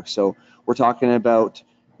 hours. So we're talking about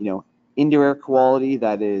indoor air quality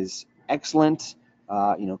that is excellent,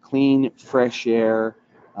 clean, fresh air,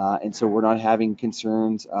 and so we're not having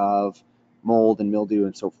concerns of mold and mildew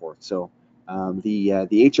and so forth. So the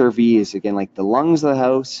HRV is, again, like the lungs of the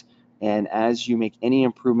house, and as you make any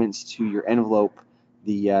improvements to your envelope,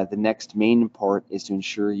 the next main part is to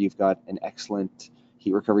ensure you've got an excellent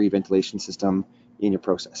heat recovery ventilation system in your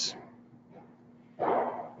process.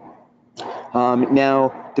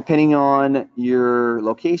 Now, depending on your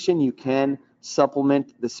location, you can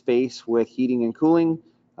supplement the space with heating and cooling,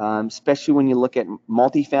 especially when you look at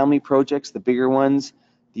multifamily projects, the bigger ones.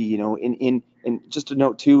 And just a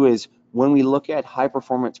note too is when we look at high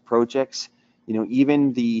performance projects,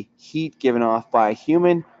 even the heat given off by a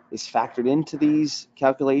human is factored into these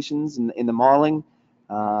calculations in the modeling.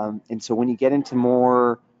 And so when you get into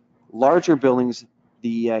more larger buildings,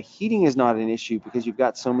 the heating is not an issue because you've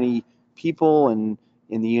got so many people and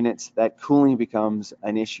in the units that cooling becomes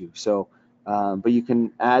an issue. So, but you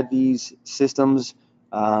can add these systems,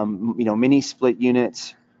 mini split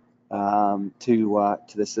units to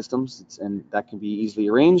the systems, and that can be easily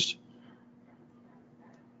arranged.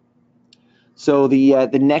 So the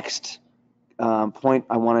next point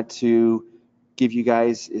I wanted to give you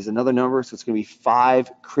guys is another number. So it's going to be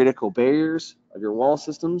 5 critical barriers of your wall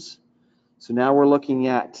systems. So now we're looking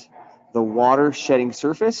at the water shedding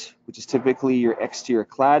surface, which is typically your exterior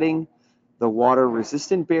cladding, the water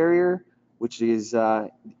resistant barrier, which is,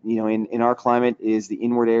 in our climate is the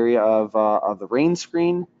inward area of the rain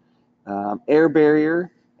screen, air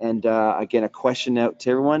barrier, and again, a question out to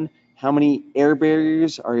everyone, how many air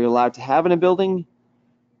barriers are you allowed to have in a building?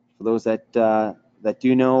 For those that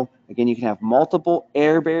do know, again, you can have multiple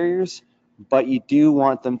air barriers, but you do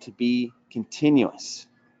want them to be continuous.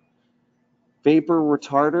 Vapor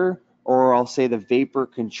retarder, or I'll say the vapor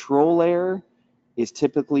control layer, is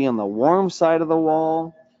typically on the warm side of the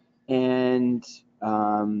wall, and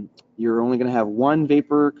you're only going to have one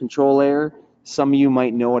vapor control layer. Some of you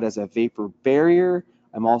might know it as a vapor barrier.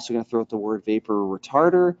 I'm also going to throw out the word vapor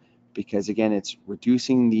retarder because, again, it's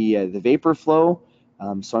reducing the vapor flow.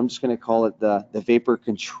 So I'm just going to call it the vapor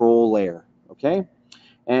control layer. Okay,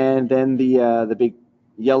 and then the big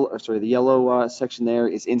yellow section there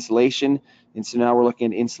is insulation, and so now we're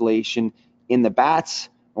looking at insulation in the bats,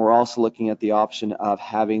 and we're also looking at the option of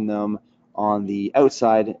having them on the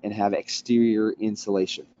outside and have exterior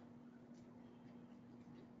insulation.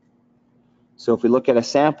 So if we look at an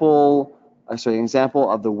example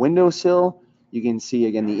of the windowsill, you can see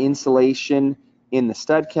again the insulation in the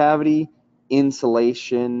stud cavity,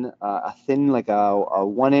 insulation, a thin like a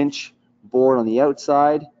 1-inch board on the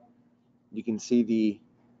outside. You can see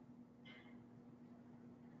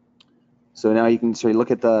so now you can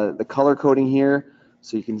look at the color coding here.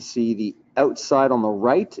 So you can see the outside on the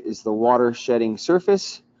right is the water shedding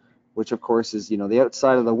surface, which of course is the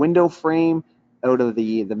outside of the window frame, out of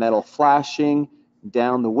the metal flashing,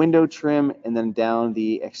 down the window trim, and then down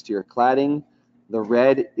the exterior cladding. The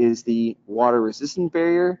red is the water resistant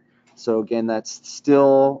barrier. So again, that's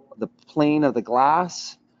still the plane of the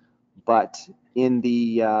glass, but in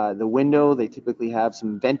the window they typically have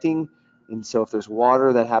some venting, and so if there's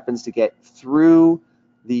water that happens to get through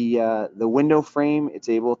the window frame, it's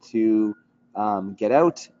able to get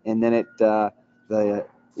out, and then the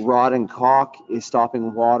rod and caulk is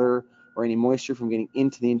stopping water or any moisture from getting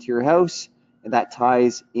into the interior house, and that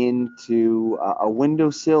ties into a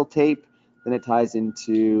windowsill tape. Then it ties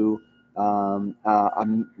into a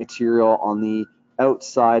material on the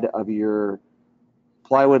outside of your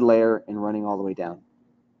plywood layer and running all the way down.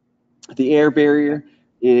 The air barrier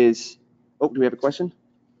is, do we have a question?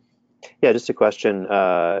 Yeah, just a question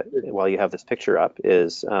while you have this picture up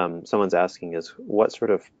is someone's asking is what sort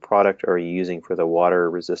of product are you using for the water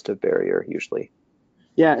resistive barrier usually?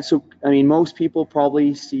 Yeah, so I mean most people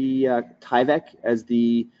probably see Tyvek as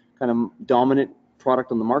the kind of dominant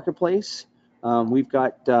product on the marketplace. We've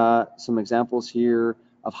got some examples here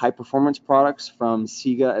of high performance products from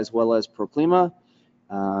Siga as well as Proclima.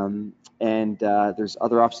 And there's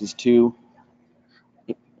other options too.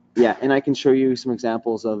 yeah, and I can show you some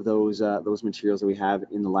examples of those materials that we have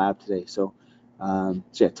in the lab today. So,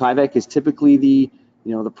 yeah, Tyvek is typically the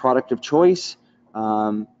product of choice.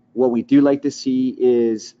 What we do like to see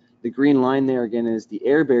is the green line there again is the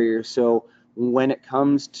air barrier. So when it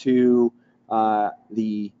comes to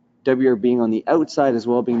the WR being on the outside as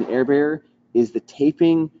well being the air barrier, is the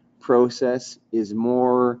taping process is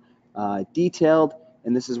more detailed,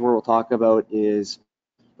 and this is where we'll talk about is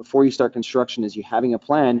before you start construction is you having a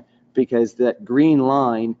plan, because that green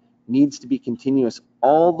line needs to be continuous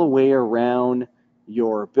all the way around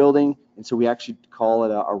your building. And so we actually call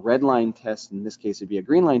it a red line test. In this case, it'd be a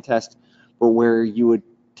green line test, but where you would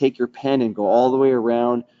take your pen and go all the way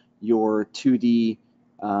around your 2D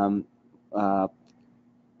of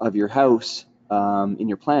your house in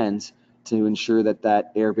your plans to ensure that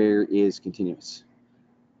that air barrier is continuous.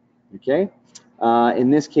 Okay. In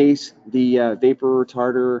this case, the vapor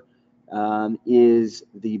retarder is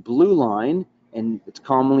the blue line, and it's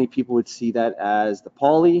commonly people would see that as the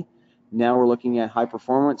poly. Now we're looking at high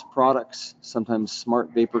performance products, sometimes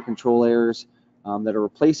smart vapor control layers that are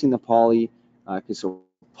replacing the poly. So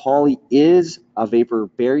poly is a vapor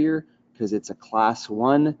barrier because it's a class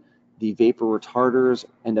 1. The vapor retarders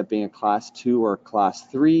end up being a class 2 or a class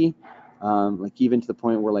 3, like even to the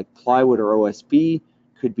point where like plywood or OSB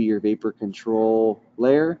could be your vapor control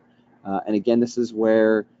layer. And again, this is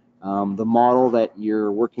where the model that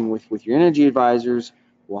you're working with your energy advisors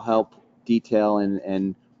will help detail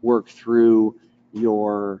and work through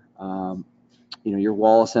your your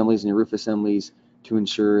wall assemblies and your roof assemblies to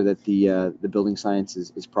ensure that the building science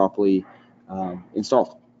is properly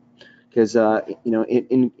installed. Because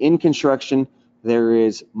in construction there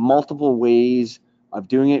is multiple ways of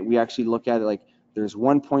doing it. We actually look at it like there's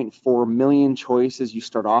 1.4 million choices you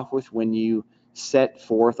start off with when you set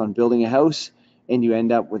forth on building a house, and you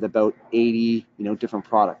end up with about 80 different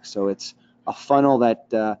products. So it's a funnel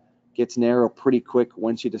that gets narrow pretty quick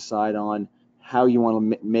once you decide on how you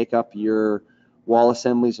want to make up your wall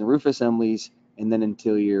assemblies and roof assemblies, and then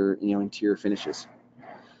until your interior finishes.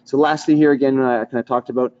 So lastly here again, I kind of talked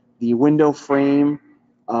about the window frame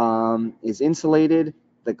is insulated.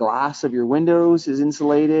 The glass of your windows is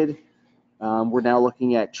insulated. We're now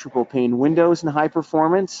looking at triple pane windows in high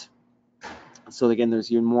performance. So again,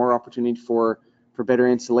 there's even more opportunity for better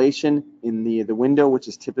insulation in the window, which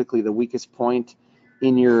is typically the weakest point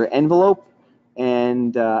in your envelope.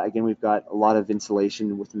 And again, we've got a lot of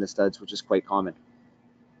insulation within the studs, which is quite common.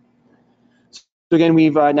 So again,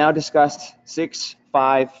 we've now discussed 6,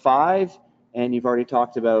 5, 5, and you've already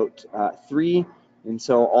talked about 3. And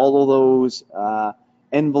so all of those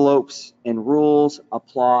envelopes and rules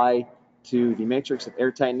apply to the matrix of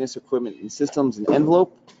air tightness, equipment and systems and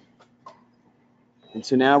envelope. And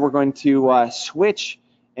so now we're going to switch,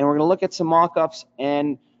 and we're going to look at some mock-ups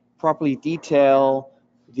and properly detail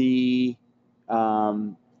the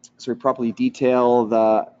the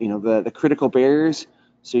critical barriers,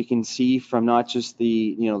 so you can see from not just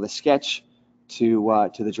the the sketch to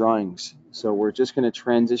the drawings. So we're just going to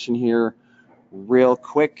transition here real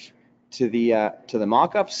quick to the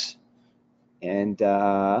mock-ups, and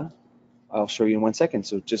I'll show you in 1 second.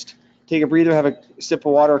 So just take a breather, have a sip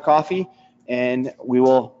of water or coffee, and we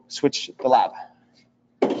will switch the lab.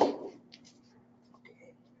 So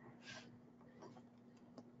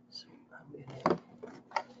I'm gonna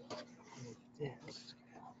move this.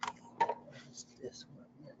 Where's this one?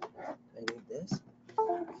 I need this.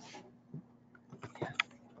 Yeah.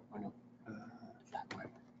 Or no. That one.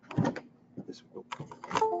 This will go.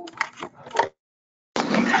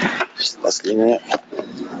 Let's leave it.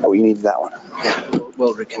 Oh, you need that one. Yeah,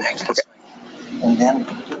 we'll reconnect. Okay. And then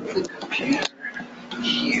the computer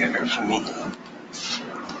here for me.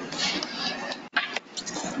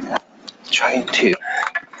 Try to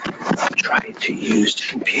use the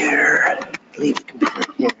computer. Leave the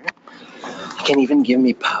computer here. You can even give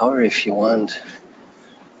me power if you want.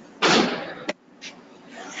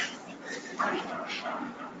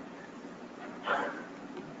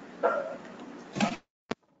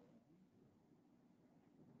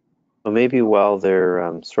 Well, maybe while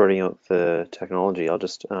they're sorting out the technology, I'll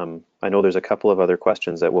just, I know there's a couple of other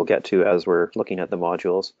questions that we'll get to as we're looking at the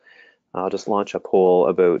modules. I'll just launch a poll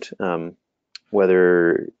about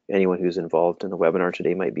whether anyone who's involved in the webinar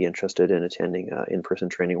today might be interested in attending an in-person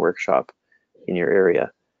training workshop in your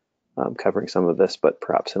area, covering some of this, but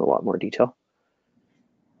perhaps in a lot more detail.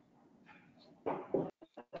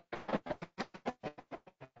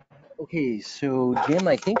 Okay, so Jim,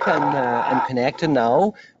 I think I'm connected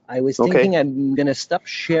now. I was thinking I'm gonna stop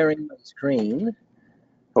sharing my screen.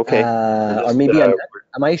 Okay. Or maybe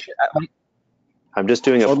I'm just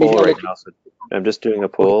doing a Or maybe poll I'll right let you. now. So I'm just doing a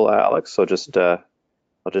Okay. poll, Alex. So just I'll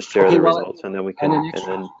just share Okay. the Well, results, and then we and can, and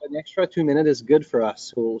then an extra 2 minutes is good for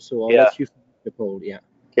us. So I'll yeah, let you finish the poll. Yeah.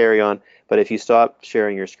 carry on. But if you stop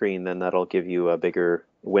sharing your screen, then that'll give you a bigger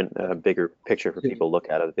picture for people to look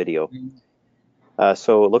at of the video.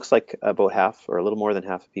 So it looks like about half, or a little more than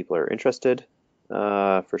half of people are interested,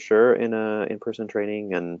 for sure, in a in-person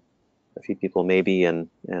training, and a few people maybe, and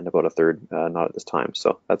about a third not at this time.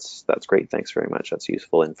 So that's great. Thanks very much. That's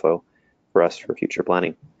useful info for us for future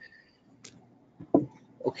planning.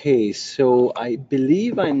 Okay, so I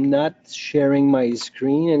believe I'm not sharing my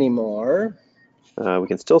screen anymore. We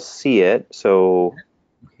can still see it. So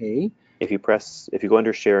Okay. if you go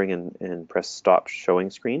under sharing and press stop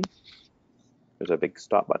showing screen, there's a big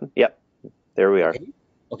stop button. Yep, there we are. Okay.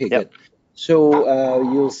 Okay, good. Yep. So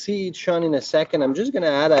you'll see Shaun in a second. I'm just going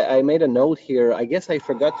to add, I made a note here. I guess I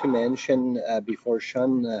forgot to mention before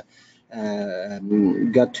Shaun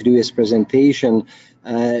got to do his presentation.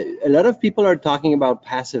 A lot of people are talking about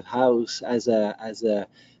passive house as a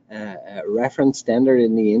reference standard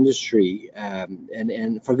in the industry,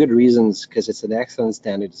 and for good reasons, because it's an excellent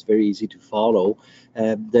standard. It's very easy to follow.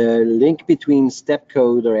 The link between step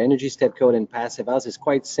code or energy step code and passive house is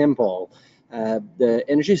quite simple. The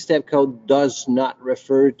energy step code does not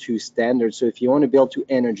refer to standards. So if you want to build to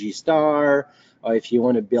Energy Star, or if you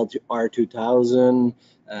want to build to R2000,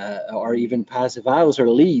 or even passive house or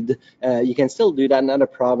lead, you can still do that, not a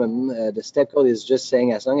problem. The step code is just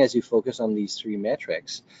saying as long as you focus on these three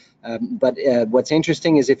metrics. But what's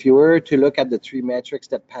interesting is if you were to look at the three metrics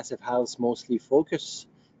that passive house mostly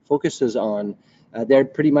focuses on, they're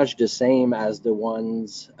pretty much the same as the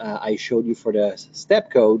ones I showed you for the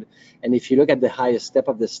step code. And if you look at the highest step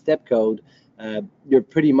of the step code, you're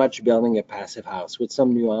pretty much building a passive house with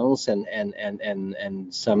some nuance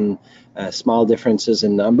and some small differences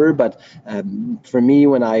in number. But for me,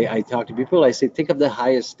 when I talk to people, I say think of the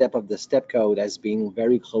highest step of the step code as being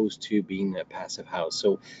very close to being a passive house.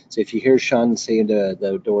 So if you hear Shaun say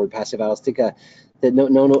the word passive house,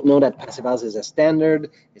 know that passive house is a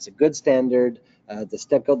standard. It's a good standard. The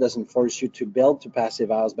step code doesn't force you to build to passive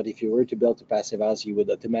house, but if you were to build to passive house, you would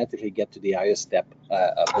automatically get to the highest step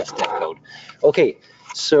of the step code. Okay,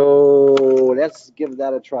 so let's give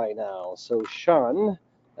that a try now. So Shaun,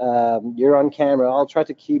 you're on camera. I'll try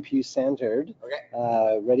to keep you centered.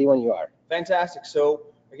 Okay. Ready when you are. Fantastic. So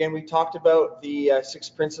again, we talked about the 6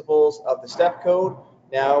 principles of the step code.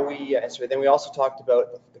 Now then we also talked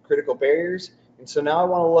about the critical barriers. And so now I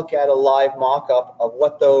want to look at a live mock-up of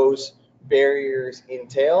what those barriers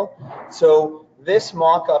entail. So this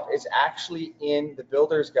mock-up is actually in the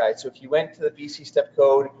builder's guide. So if you went to the BC Step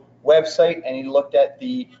Code website and you looked at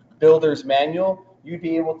the builder's manual, you'd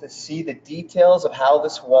be able to see the details of how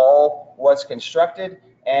this wall was constructed,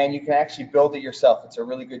 and you can actually build it yourself. It's a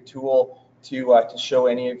really good tool to show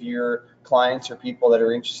any of your clients or people that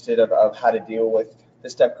are interested of how to deal with the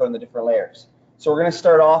step code and the different layers. So we're going to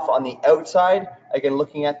start off on the outside, again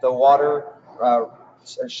looking at the water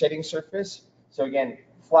shedding surface. So again,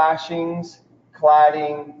 flashings,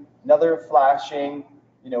 cladding, another flashing,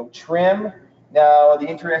 trim. Now the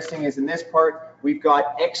interesting is in this part, we've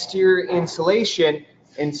got exterior insulation,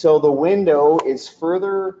 and so the window is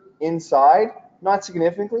further inside, not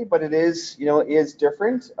significantly, but it is, is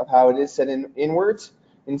different of how it is set inwards.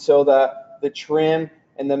 And so the trim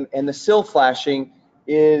and the sill flashing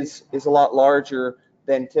is a lot larger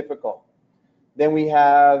than typical.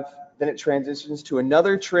 Then it transitions to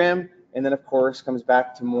another trim, and then of course comes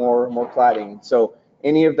back to more cladding. So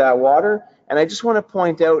any of that water, and I just want to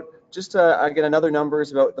point out, just again, another number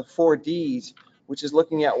is about the 4 Ds, which is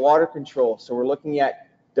looking at water control. So we're looking at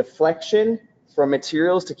deflection from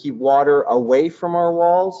materials to keep water away from our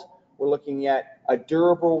walls. We're looking at a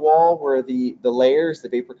durable wall where the layers, the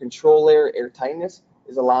vapor control layer, air tightness,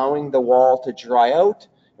 is allowing the wall to dry out.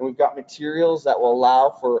 And we've got materials that will allow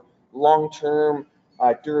for long-term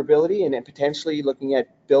durability, and then potentially looking at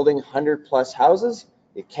building 100+ houses.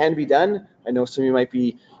 It can be done. I know some of you might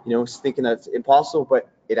be, thinking that's impossible, but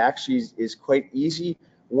it actually is quite easy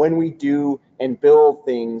when we do and build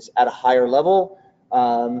things at a higher level.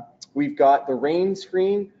 We've got the rain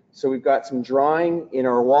screen, so we've got some drawing in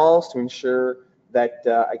our walls to ensure that,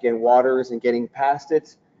 again, water isn't getting past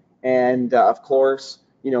it. And of course,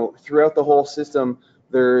 throughout the whole system,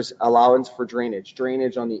 there's allowance for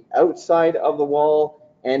drainage on the outside of the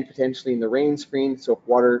wall and potentially in the rain screen. So if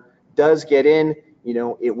water does get in,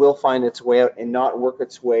 it will find its way out and not work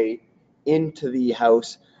its way into the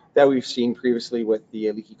house that we've seen previously with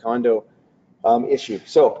the leaky condo issue.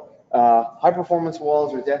 So high performance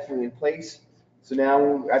walls are definitely in place. So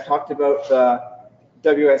now I've talked about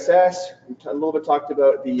WSS. We a little bit talked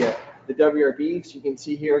about the WRB. So you can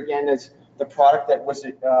see here again as the product that was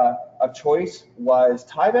of choice was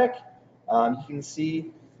Tyvek. You can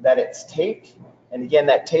see that it's taped, and again,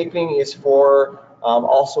 that taping is for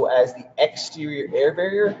also as the exterior air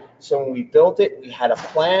barrier. So when we built it, we had a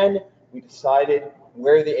plan. We decided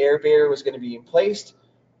where the air barrier was going to be placed.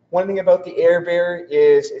 One thing about the air barrier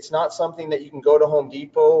is it's not something that you can go to Home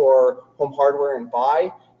Depot or Home Hardware and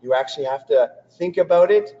buy. You actually have to think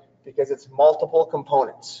about it because it's multiple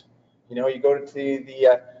components. You know, you go to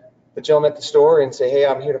the gentleman at the store and say, hey,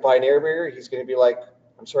 I'm here to buy an air barrier. He's going to be like,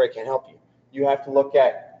 I'm sorry, I can't help you. You have to look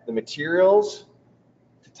at the materials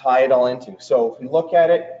to tie it all into. So if we look at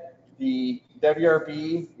it, the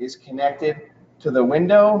WRB is connected to the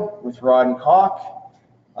window with rod and caulk.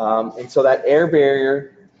 And so that air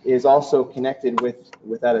barrier is also connected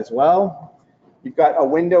with that as well. You've got a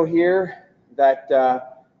window here that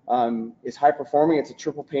is high performing. It's a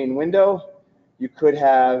triple pane window. You could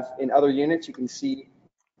have, in other units, you can see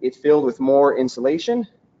it's filled with more insulation.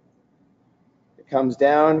 It comes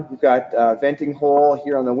down. We've got a venting hole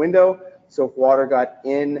here on the window. So if water got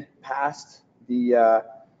in past the,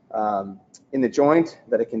 in the joint,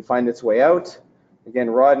 that it can find its way out. Again,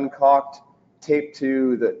 rod and caulked, taped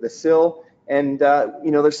to the sill. And you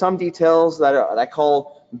know, there's some details that I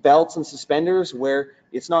call belts and suspenders where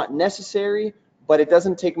it's not necessary, but it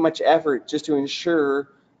doesn't take much effort just to ensure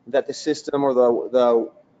that the system or the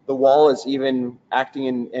wall is even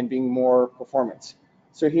acting and being more performance.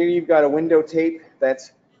 So here you've got a window tape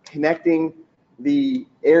that's connecting the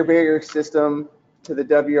air barrier system to the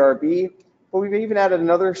WRB, but we've even added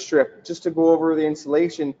another strip just to go over the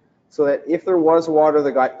insulation so that if there was water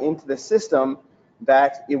that got into the system,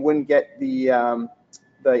 that it wouldn't get the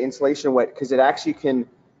insulation wet, because it actually can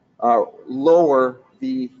lower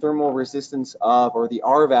the thermal resistance of, or the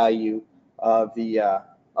R value of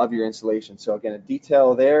your insulation. So again, a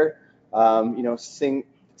detail there. You know,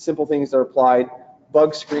 simple things are applied.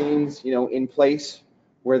 Bug screens, you know, in place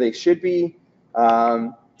where they should be.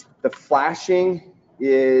 The flashing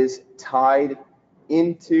is tied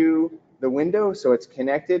into the window, so it's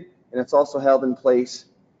connected, and it's also held in place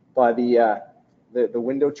by the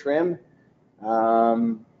window trim.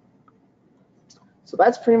 So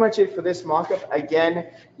that's pretty much it for this mock-up. Again,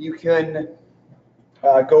 you can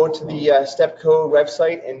go to the Stepco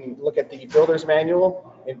website and look at the builder's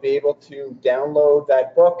manual and be able to download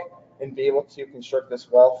that book and be able to construct this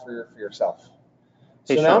wall for yourself.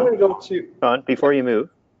 Hey, so Shaun, now I'm going to go to... Shaun, before you move,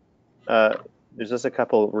 there's just a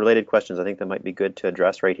couple related questions I think that might be good to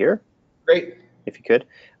address right here. Great. If you could.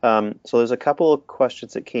 So there's a couple of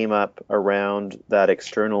questions that came up around that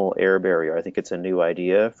external air barrier. I think it's a new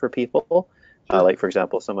idea for people. Sure. Like, for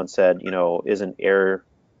example, someone said, you know, isn't it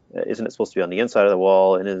supposed to be on the inside of the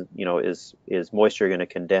wall? And is moisture going to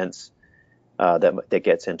condense that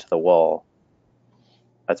gets into the wall?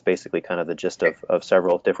 That's basically kind of the gist of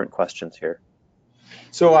several different questions here.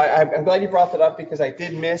 So I'm glad you brought that up, because I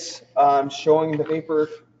did miss showing the vapor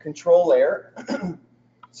control layer.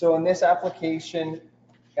 So in this application,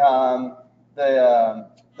 the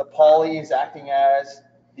poly is acting as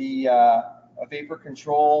a vapor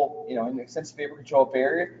control, you know, an extensive vapor control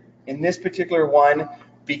barrier. In this particular one,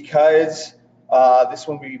 because this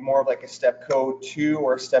one would be more of like a step code 2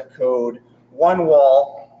 or step code 1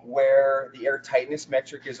 wall, where the air tightness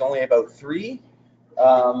metric is only about 3.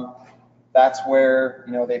 That's where,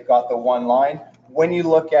 you know, they've got the 1 line. When you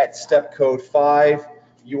look at step code 5,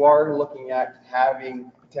 you are looking at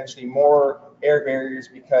having potentially more air barriers,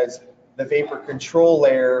 because the vapor control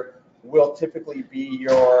layer will typically be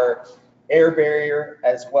your air barrier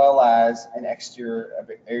as well as an exterior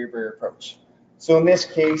air barrier approach. So in this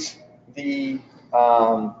case, the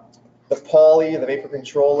poly, the vapor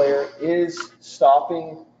control layer, is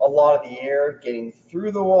stopping a lot of the air getting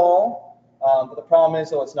through the wall. But the problem is,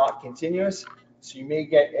 though, it's not continuous, so you may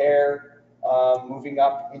get air moving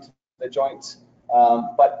up into the joints.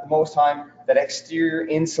 But most time, that exterior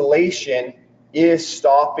insulation is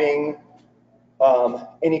stopping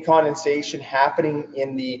any condensation happening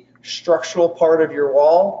in the structural part of your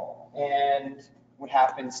wall and what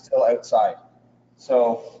happens still outside.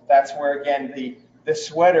 So that's where, again, the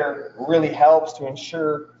sweater really helps to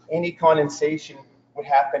ensure any condensation would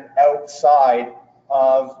happen outside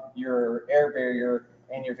of your air barrier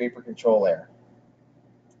and your vapor control layer.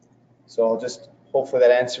 So I'll just, hopefully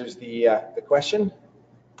that answers the question.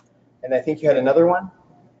 And I think you had another one.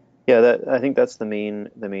 Yeah, I think that's the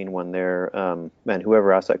main one there. Man,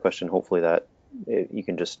 whoever asked that question, hopefully you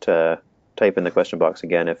can just type in the question box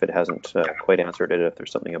again if it hasn't quite answered it, if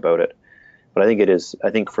there's something about it. But I think it is. I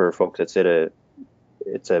think for folks, it's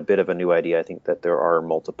it's a bit of a new idea. I think that there are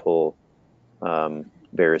multiple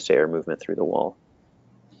barriers to air movement through the wall.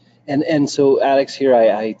 And so, Alex, here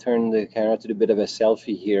I turned the camera to do a bit of a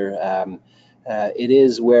selfie here. It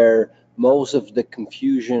is where most of the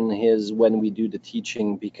confusion is when we do the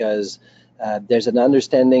teaching, because there's an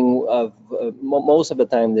understanding of most of the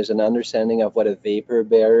time there's an understanding of what a vapor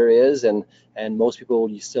barrier is, and most people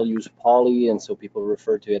still use poly, and so people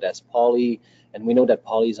refer to it as poly, and we know that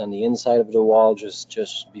poly is on the inside of the wall,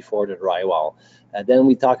 just before the drywall. Then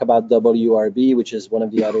we talk about WRB, which is one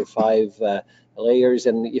of the other 5 layers,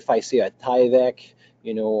 and if I say a Tyvek,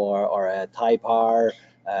 you know, or a Typar,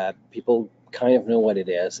 people kind of know what it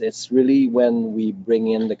is. It's really when we bring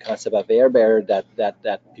in the concept of air barrier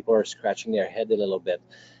that people are scratching their head a little bit.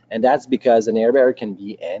 And that's because an air barrier can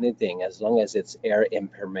be anything as long as it's air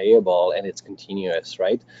impermeable and it's continuous,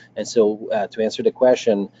 right? And so to answer the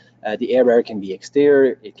question, the air barrier can be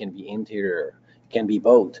exterior, it can be interior, it can be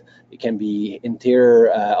both. It can be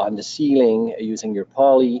interior on the ceiling using your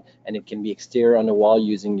poly, and it can be exterior on the wall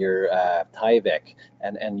using your Tyvek,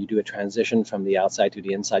 and you do a transition from the outside to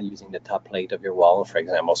the inside using the top plate of your wall, for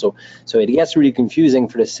example. So it gets really confusing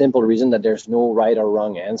for the simple reason that there's no right or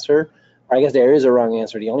wrong answer. Or I guess there is a wrong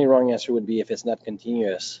answer. The only wrong answer would be if it's not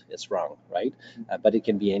continuous, it's wrong, right? But it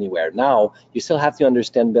can be anywhere. Now, you still have to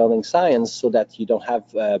understand building science so that you don't have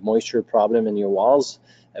a moisture problem in your walls,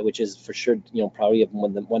 which is for sure, you know, probably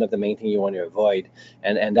one of the main things you want to avoid.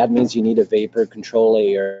 And that means you need a vapor control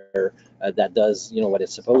layer that does, you know, what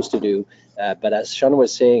it's supposed to do. But as Shaun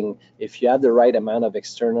was saying, if you have the right amount of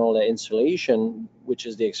external insulation, which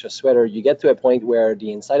is the extra sweater, you get to a point where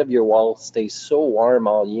the inside of your wall stays so warm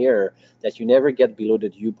all year that you never get below the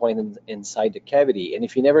dew point inside the cavity. And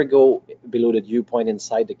if you never go below the dew point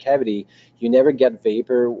inside the cavity, you never get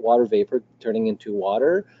water vapor turning into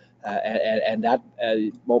water. And that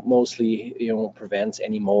mostly, you know, prevents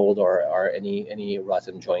any mold or any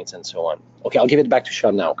rotten joints and so on. Okay, I'll give it back to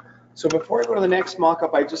Shaun now. So before we go to the next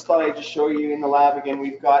mock-up, I just thought I'd just show you in the lab again,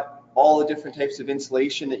 we've got all the different types of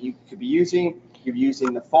insulation that you could be using. You're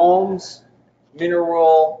using the foams,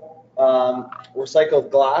 mineral, recycled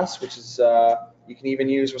glass, which is, you can even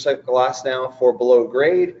use recycled glass now for below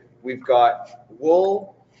grade. We've got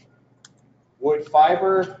wool, wood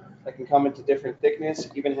fiber that can come into different thickness,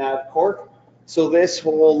 even have cork. So this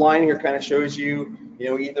whole line here kind of shows you, you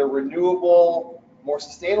know, either renewable, more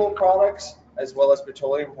sustainable products, as well as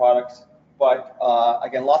petroleum products, but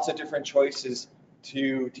again, lots of different choices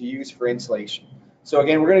to use for insulation. So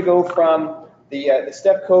again, we're going to go from the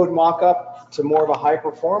step code mock-up to more of a high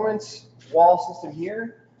performance wall system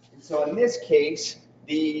here. And so in this case,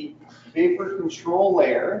 the vapor control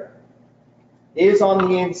layer is on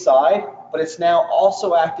the inside, but it's now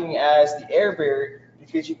also acting as the air barrier,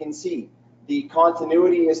 because you can see the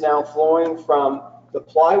continuity is now flowing from the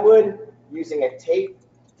plywood using a tape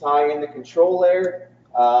to tie in the control layer.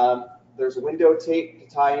 There's a window tape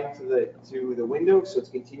to tie into the window, so it's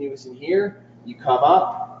continuous in here. You come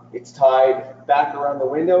up, it's tied back around the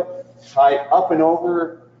window, tied up and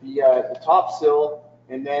over the top sill,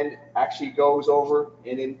 and then actually goes over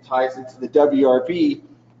and then ties into the WRB,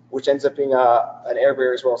 which ends up being an air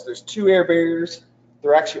barrier as well. So there's 2 air barriers.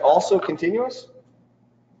 They're actually also continuous.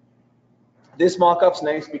 This mock-up's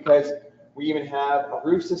nice because we even have a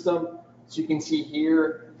roof system. So you can see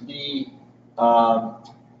here the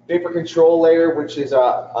vapor control layer, which is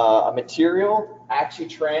a material, actually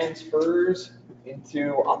transfers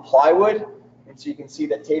into a plywood. And so you can see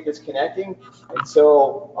that tape is connecting. And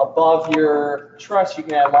so above your truss, you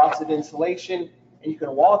can add lots of insulation and you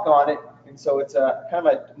can walk on it. And so it's a kind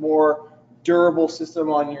of a more durable system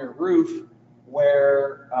on your roof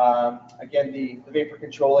where, again, the vapor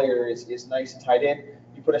control layer is nice and tied in.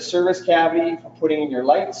 You put a service cavity for putting in your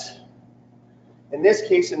lights. In this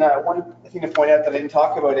case, and one thing to point out that I didn't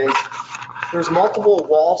talk about is there's multiple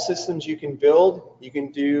wall systems you can build. You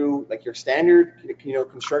can do like your standard,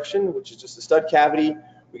 construction, which is just a stud cavity.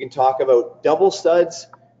 We can talk about double studs,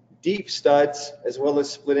 deep studs, as well as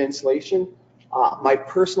split insulation. My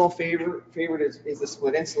personal favorite is the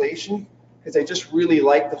split insulation, because I just really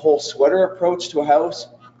like the whole sweater approach to a house.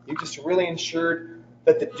 You just really ensured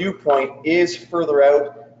that the dew point is further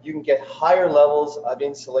out. You can get higher levels of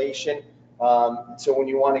insulation. So when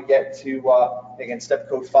you want to get to, again, step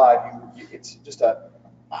code 5, it's just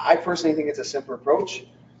I personally think it's a simpler approach.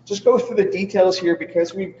 Just go through the details here,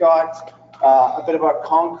 because we've got a bit of a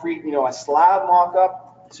concrete, a slab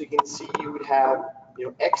mock-up. So you can see you would have,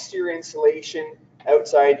 exterior insulation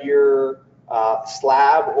outside your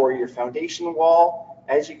slab or your foundation wall.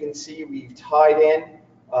 As you can see, we've tied in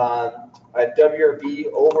a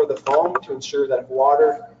WRB over the foam to ensure that if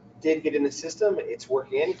water did get in the system, it's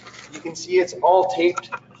working. You can see it's all taped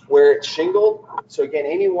where it's shingled. So again,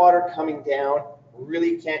 any water coming down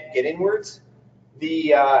really can't get inwards.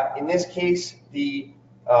 The in this case, the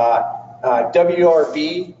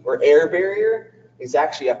WRB or air barrier is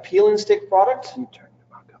actually a peel and stick product. Can you turn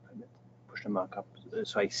the mark up a bit? Push the mark up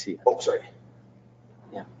so I see it. Oh, sorry.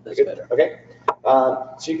 Yeah, that's better. Okay.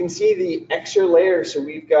 So you can see the extra layer. So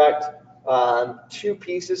we've got 2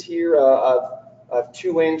 pieces here of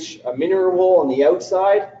 2-inch mineral wool on the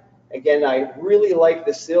outside. Again, I really like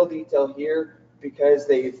the sill detail here because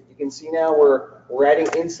you can see now we're adding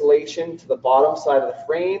insulation to the bottom side of the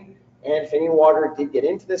frame. And if any water did get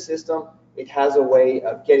into the system, it has a way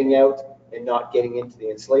of getting out and not getting into the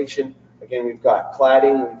insulation. Again, we've got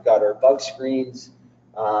cladding, we've got our bug screens,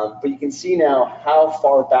 but you can see now how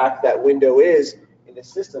far back that window is in the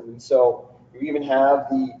system. And so you even have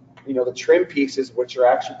the trim pieces, which are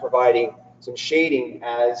actually providing some shading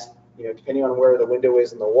as, depending on where the window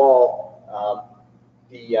is in the wall,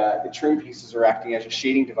 the trim pieces are acting as a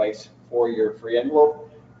shading device for your envelope.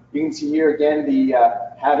 You can see here again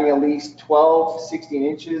having at least 12, 16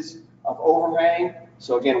 inches of overhang.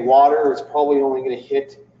 So again, water is probably only going to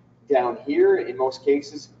hit down here in most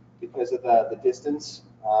cases because of the distance.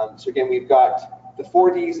 So again, we've got the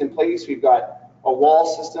 4Ds in place. We've got a wall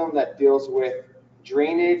system that deals with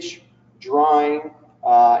drainage, drying,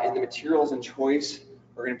 and the materials in choice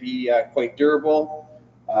are going to be quite durable.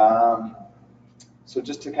 So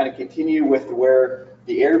just to kind of continue with where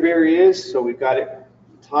the air barrier is, so we've got it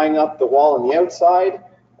tying up the wall on the outside.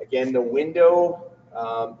 Again, the window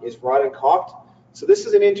is wrought and caulked. So this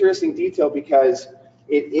is an interesting detail because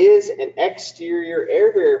it is an exterior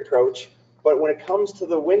air barrier approach, but when it comes to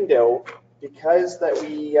the window, because that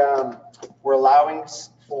we're allowing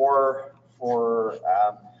for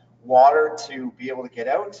water to be able to get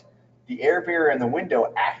out, the air barrier in the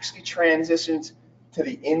window actually transitions to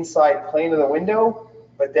the inside plane of the window,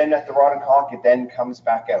 but then at the wrought and caulk, it then comes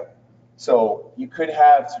back out. So you could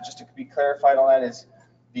have, so just to be clarified on that, is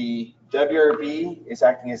the WRB is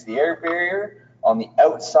acting as the air barrier on the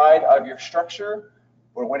outside of your structure,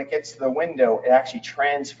 but when it gets to the window, it actually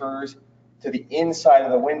transfers to the inside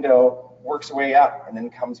of the window, works its way up, and then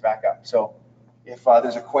comes back up. So if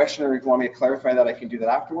there's a question or if you want me to clarify that, I can do that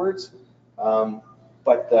afterwards. So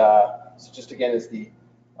just again, as the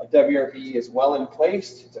WRB is well in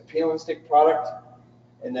place, it's a peel and stick product.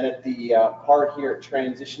 And then at the part here, it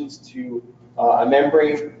transitions to a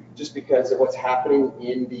membrane just because of what's happening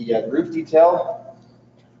in the roof detail.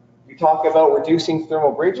 We talk about reducing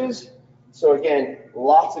thermal bridges. So again,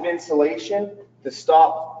 lots of insulation to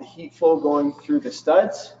stop the heat flow going through the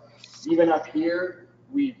studs. Even up here,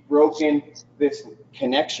 we've broken this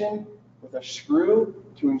connection with a screw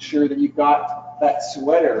to ensure that you've got that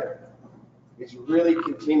sweater is really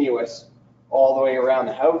continuous all the way around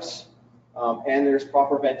the house. And there's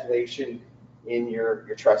proper ventilation in your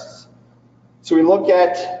trusses. So we look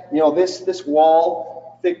at, this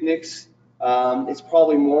wall thickness is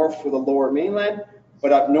probably more for the lower mainland,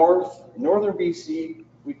 but up northern BC,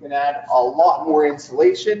 we can add a lot more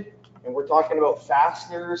insulation, and we're talking about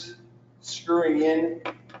fasteners screwing in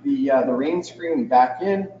the rain screen back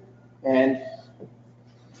in, and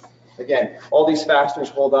again, all these fasteners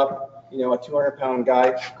hold up, a 200-pound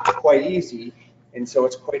guy quite easy. And so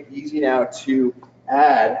it's quite easy now to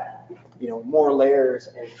add, more layers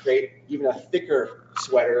and create even a thicker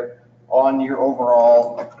sweater on your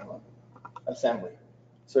overall assembly.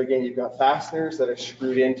 So again, you've got fasteners that are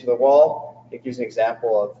screwed into the wall. It gives an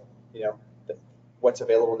example of, what's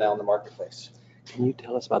available now in the marketplace. Can you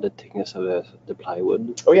tell us about the thickness of the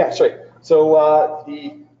plywood? Oh yeah, sorry. So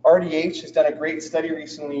the RDH has done a great study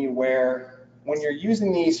recently where when you're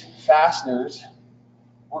using these fasteners,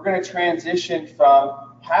 we're going to transition from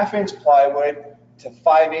 1/2-inch plywood to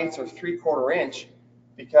 5/8 or 3/4 inch,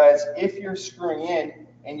 because if you're screwing in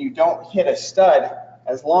and you don't hit a stud,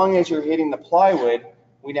 as long as you're hitting the plywood,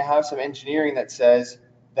 we now have some engineering that says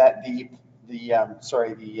that the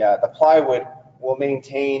plywood will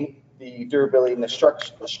maintain the durability and the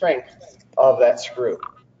strength of that screw.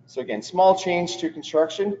 So again, small change to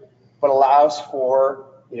construction, but allows for,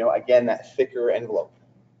 again, that thicker envelope.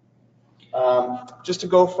 Just to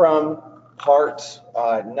go from part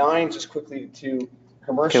 9 just quickly to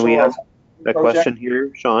commercial. Can we ask a question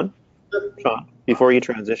here, Shaun? Shaun, before you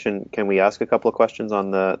transition, can we ask a couple of questions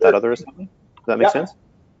on that other assembly? Does that make sense?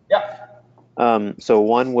 Yeah. So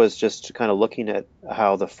one was just kind of looking at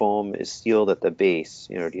how the foam is sealed at the base.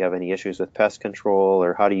 Do you have any issues with pest control,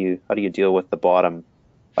 or how do you deal with the bottom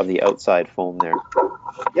of the outside foam there?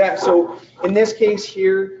 Yeah. So in this case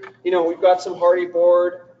here, we've got some hardy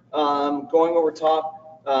board going over top.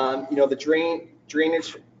 you know, the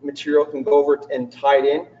drainage material can go over and tie it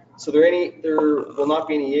in. So there will not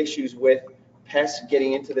be any issues with pests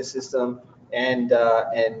getting into the system and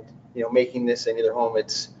you know, making this into their home.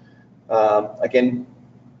 It's again,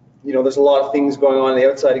 you know, there's a lot of things going on the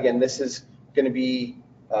outside. Again, this is going to be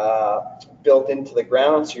built into the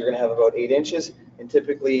ground, so you're going to have about 8 inches. And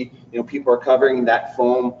typically, you know, people are covering that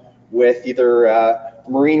foam with either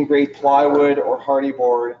marine grade plywood or hardy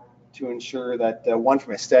board to ensure that one,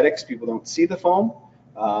 from aesthetics, people don't see the foam,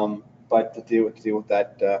 but to deal with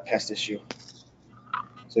that pest issue.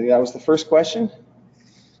 So I think that was the first question.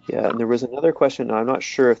 Yeah, and there was another question. I'm not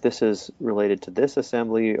sure if this is related to this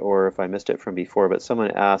assembly or if I missed it from before, but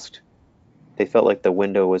someone asked, they felt like the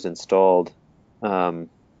window was installed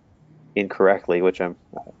incorrectly, which I'm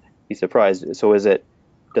be surprised. So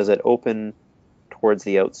does it open towards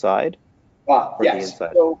the outside or the Yes.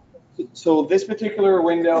 inside? So this particular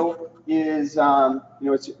window is, you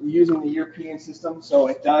know, it's using the European system, so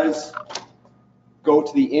it does go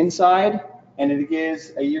to the inside, and it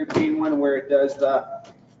is a European one where it does the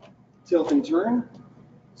tilt and turn.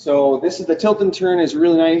 So this is the tilt and turn is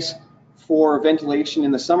really nice for ventilation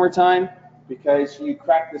in the summertime because you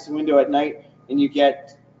crack this window at night and you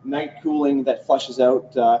get night cooling that flushes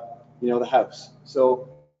out, you know, the house. So,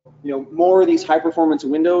 you know, more of these high performance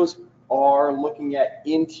windows are looking at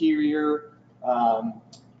interior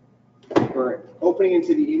or opening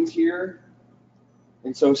into the interior.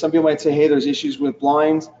 And so some people might say, hey, there's issues with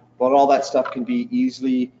blinds, but all that stuff can be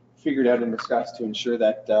easily figured out and discussed to ensure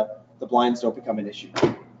that the blinds don't become an issue.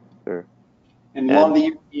 Sure. And a lot of the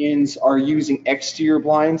Europeans are using exterior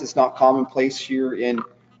blinds. It's not commonplace here in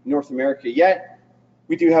North America yet.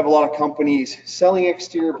 We do have a lot of companies selling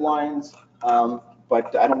exterior blinds,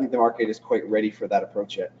 but I don't think the market is quite ready for that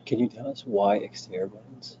approach yet. Can you tell us why exterior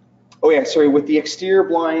blinds? Oh yeah, sorry. With the exterior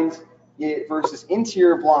blinds versus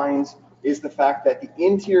interior blinds is the fact that the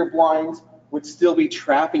interior blinds would still be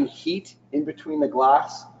trapping heat in between the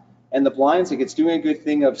glass and the blinds. Like, it's doing a good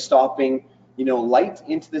thing of stopping, you know, light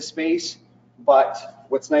into the space. But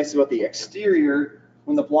what's nice about the exterior,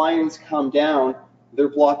 when the blinds come down, they're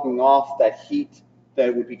blocking off that heat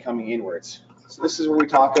that would be coming inwards. So this is where we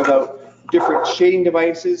talk about different shading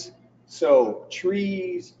devices. So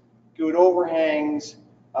trees, good overhangs,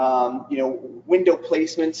 you know, window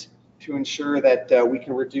placements to ensure that we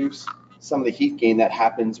can reduce some of the heat gain that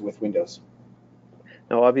happens with windows.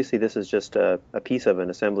 Now, obviously, this is just a piece of an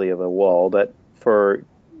assembly of a wall, but for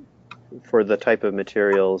the type of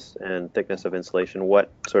materials and thickness of insulation, what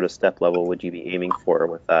sort of step level would you be aiming for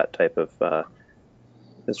with that type of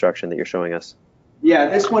construction that you're showing us? Yeah,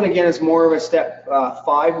 this one again is more of a step 5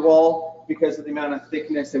 wall because of the amount of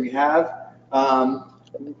thickness that we have.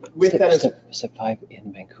 With step 5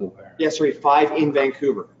 in Vancouver. Yeah, sorry, 5 in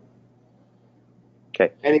Vancouver.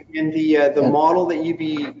 Okay. And again, the model that you'd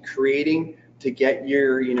be creating to get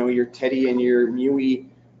your, you know, your Teddy and your MUI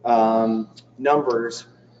numbers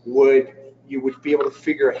you would be able to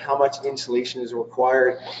figure out how much insulation is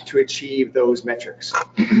required to achieve those metrics.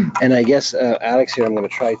 And I guess, Alex, here I'm going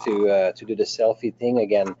to try to do the selfie thing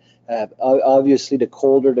again. Obviously, the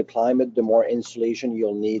colder the climate, the more insulation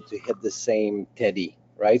you'll need to hit the same Teddy,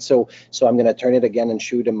 right? So I'm going to turn it again and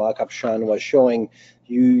show the mock-up Shaun was showing.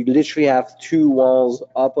 You literally have 2 walls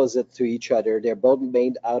opposite to each other. They're both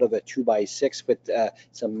made out of a 2x6 with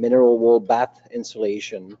some mineral wool batt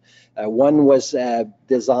insulation. One was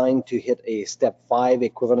designed to hit a step 5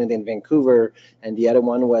 equivalent in Vancouver, and the other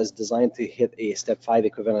one was designed to hit a step 5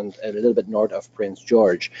 equivalent a little bit north of Prince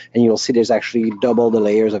George. And you'll see there's actually double the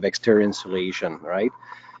layers of exterior insulation, right?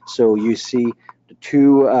 So you see the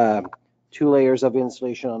two layers of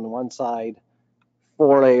insulation on one side,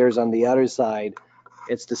 4 layers on the other side.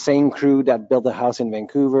 It's the same crew that built a house in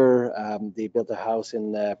Vancouver. They built a house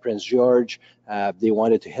in Prince George. They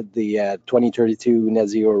wanted to hit the 2032 net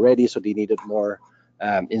zero already, so they needed more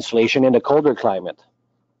insulation in a colder climate.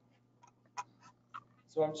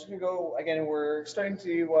 So I'm just going to go, again, we're starting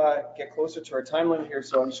to get closer to our time limit here,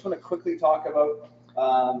 so I'm just going to quickly talk about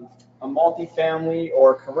a multifamily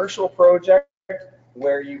or commercial project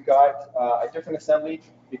where you've got a different assembly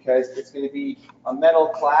because it's going to be a metal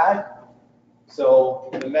clad. So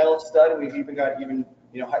the metal stud, we've even got you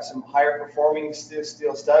know, some higher performing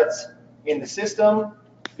steel studs in the system,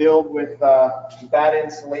 filled with batt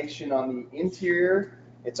insulation on the interior.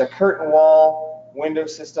 It's a curtain wall window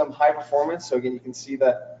system, high performance. So again, you can see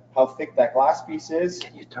how thick that glass piece is.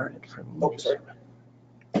 Can you turn it from? Oh, sorry.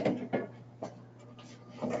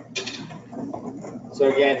 So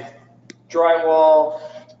again, drywall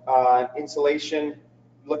insulation,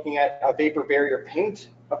 looking at a vapor barrier paint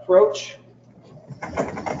approach.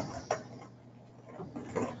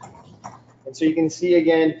 And so you can see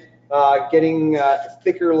again, getting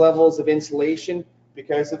thicker levels of insulation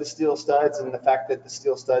because of the steel studs and the fact that the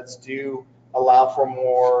steel studs do allow for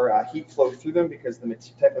more heat flow through them because of the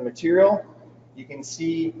type of material. You can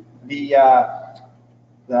see the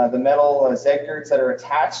metal Z girds that are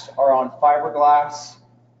attached are on fiberglass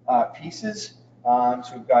pieces. So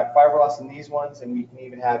we've got fiberglass in these ones, and we can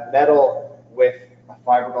even have metal with a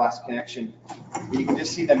fiberglass connection. You can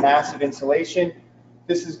just see the massive insulation.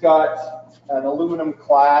 This has got an aluminum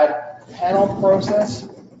clad panel process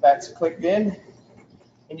that's clicked in,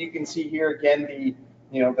 and you can see here again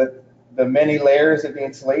the many layers of the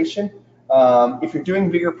insulation. If you're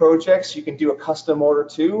doing bigger projects, you can do a custom order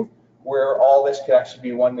too, where all this could actually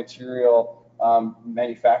be one material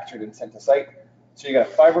manufactured and sent to site. So you got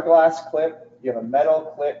a fiberglass clip, you have a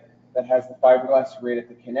metal clip that has the fiberglass right at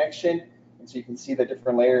the connection, and so you can see the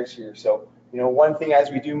different layers here. So one thing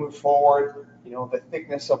as we do move forward, the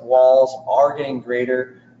thickness of walls are getting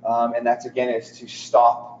greater, and that's again is to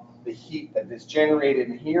stop the heat that is generated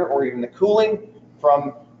in here or even the cooling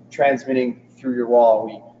from transmitting through your wall.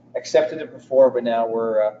 We accepted it before, but now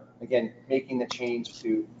we're again making the change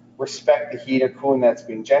to respect the heat or cooling that's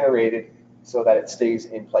being generated so that it stays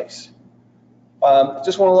in place.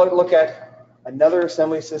 Just want to look at another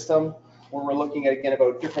assembly system where we're looking at again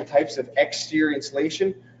about different types of exterior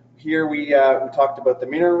insulation. Here we talked about the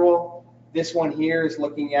mineral wool. This one here is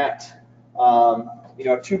looking at a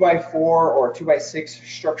 2x4 or a 2x6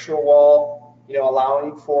 structural wall,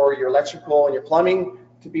 allowing for your electrical and your plumbing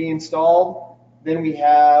to be installed. Then we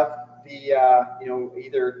have the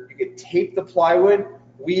either you could tape the plywood.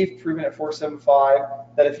 We've proven at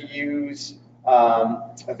 475 that if you use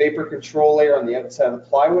a vapor control layer on the outside of the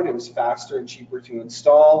plywood, it was faster and cheaper to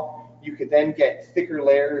install. You could then get thicker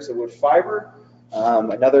layers of wood fiber.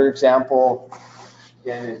 Another example,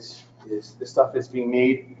 again, is this stuff is being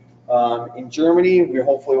made in Germany. We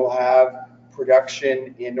hopefully will have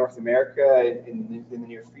production in North America in the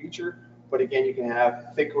near future. But again, you can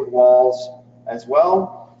have thick wood walls as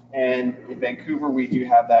well. And in Vancouver, we do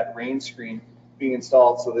have that rain screen being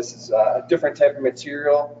installed. So this is a different type of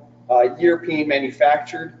material, European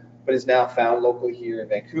manufactured, but is now found locally here in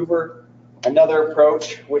Vancouver. Another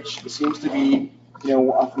approach, which seems to be,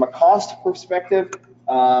 from a cost perspective,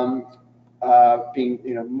 being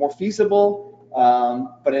more feasible,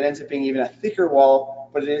 but it ends up being even a thicker wall,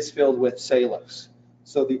 but it is filled with cellulose.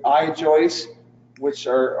 So the eye joists, which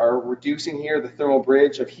are reducing here the thermal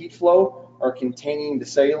bridge of heat flow, are containing the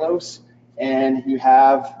cellulose, and you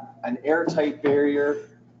have an airtight barrier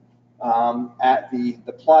at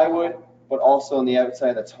the plywood, but also on the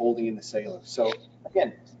outside that's holding in the cellulose. So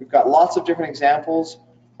again, we've got lots of different examples.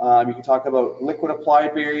 You can talk about liquid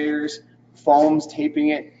applied barriers, foams, taping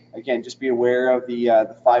it. Again, just be aware of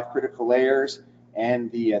the 5 critical layers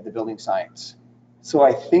and the building science. So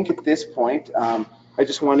I think at this point, I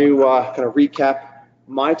just want to kind of recap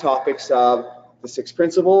my topics of the 6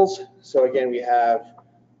 principles. So again, we have, I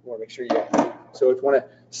want to make sure so if you want to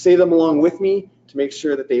say them along with me to make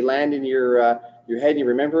sure that they land in your head, you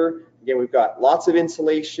remember. Again, we've got lots of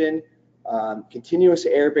insulation, continuous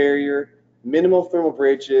air barrier, minimal thermal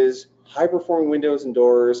bridges, high-performing windows and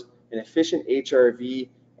doors, an efficient HRV,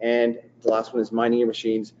 and the last one is mining your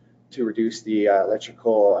machines to reduce the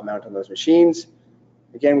electrical amount on those machines.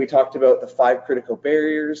 Again, we talked about the 5 critical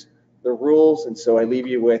barriers, the rules, and so I leave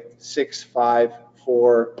you with 6, 5,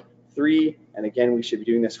 4, 3, and again, we should be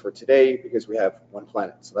doing this for today because we have one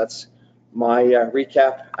planet. So that's my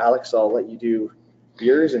recap. Alex, I'll let you do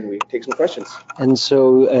yours and we take some questions. And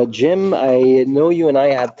so, Jim, I know you and I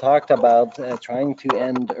had talked about trying to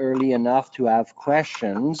end early enough to have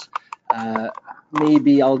questions.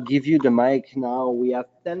 Maybe I'll give you the mic now. We have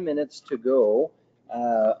 10 minutes to go.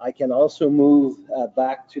 I can also move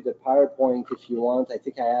back to the PowerPoint if you want. I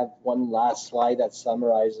think I have one last slide that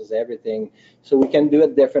summarizes everything. So we can do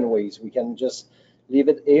it different ways. We can just leave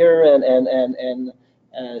it here and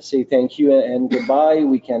say thank you and goodbye.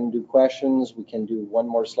 We can do questions. We can do one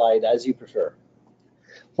more slide as you prefer.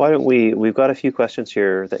 Why don't we've got a few questions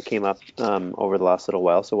here that came up over the last little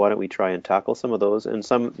while, so why don't we try and tackle some of those, and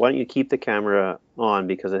why don't you keep the camera on,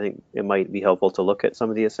 because I think it might be helpful to look at some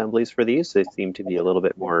of the assemblies for these. They seem to be a little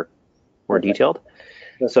bit more detailed.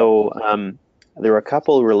 So there were a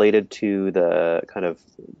couple related to the kind of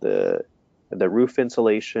the roof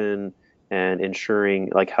insulation and ensuring,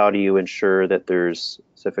 like, how do you ensure that there's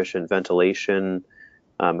sufficient ventilation?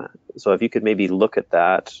 So if you could maybe look at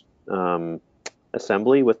that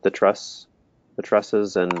assembly with the trusses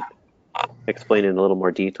and explain in a little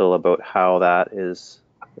more detail about how that is.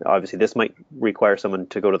 Obviously this might require someone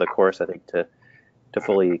to go to the course, I think, to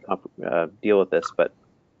fully deal with this, but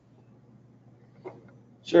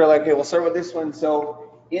Sure, okay, we'll start with this one.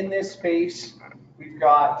 So in this space, we've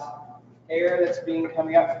got air that's being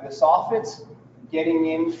coming up from the soffits, getting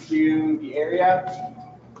into the area.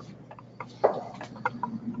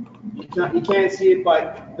 You can't see it,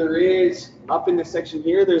 but there is, up in this section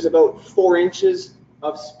here, there's about 4 inches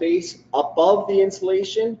of space above the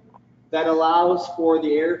insulation that allows for the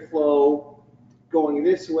airflow going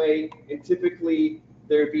this way, and typically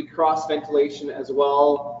there'd be cross ventilation as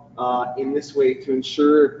well in this way to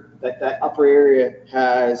ensure that that upper area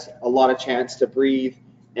has a lot of chance to breathe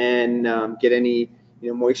and get any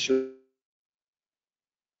moisture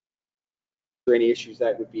or any issues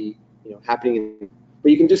that would be happening.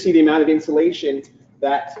 But you can just see the amount of insulation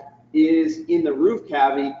that is in the roof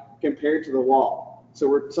cavity compared to the wall.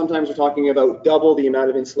 So sometimes we're talking about double the amount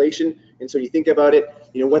of insulation, and so you think about it,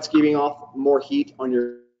 what's giving off more heat on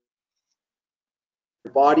your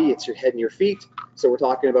body? It's your head and your feet. So we're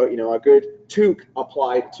talking about a good toque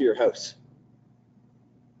applied to your house.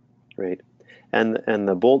 Great. And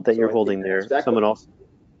the bolt that you're holding there,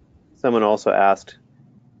 someone also asked,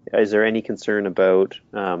 is there any concern about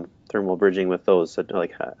thermal bridging with those? So,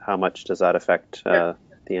 like, how much does that affect the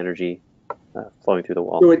energy flowing through the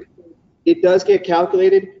wall? So it does get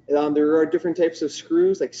calculated. There are different types of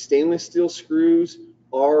screws, like stainless steel screws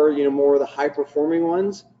are more of the high performing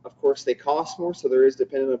ones. Of course, they cost more, so there is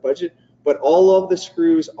dependent on budget. But all of the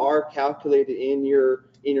screws are calculated in your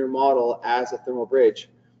model as a thermal bridge.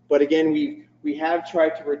 But again, we have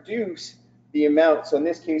tried to reduce the amount. So in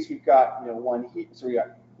this case, we've got one here. So we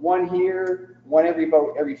got one here, one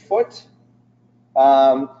every foot.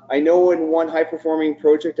 I know in one high performing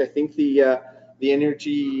project, I think the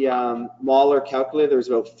energy modeler calculated there was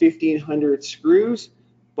about 1,500 screws.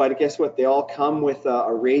 But guess what? They all come with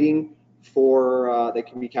a rating for that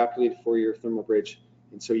can be calculated for your thermal bridge,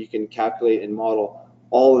 and so you can calculate and model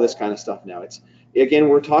all of this kind of stuff now. It's again,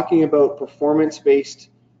 we're talking about performance-based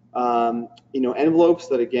envelopes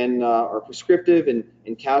that again are prescriptive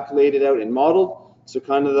and calculated out and modeled. So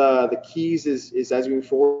kind of the keys is as we move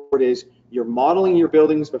forward is you're modeling your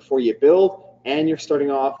buildings before you build, and you're starting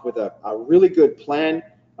off with a really good plan.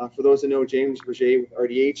 For those that know James Berger with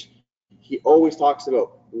RDH, he always talks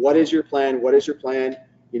about what is your plan, what is your plan,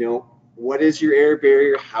 what is your air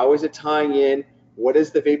barrier, how is it tying in, what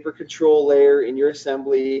is the vapor control layer in your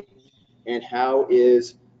assembly, and how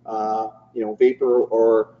is vapor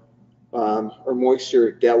or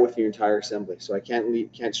moisture dealt with your entire assembly. So I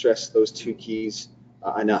can't stress those 2 keys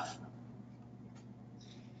enough.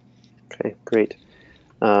 Okay, great.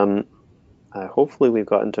 Hopefully we've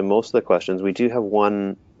gotten to most of the questions. We do have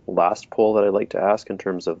one last poll that I'd like to ask in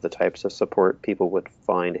terms of the types of support people would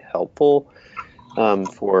find helpful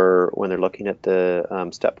for when they're looking at the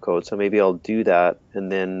step code. So maybe I'll do that,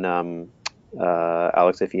 and then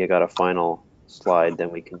Alex, if you got a final slide,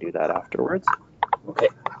 then we can do that afterwards. Okay.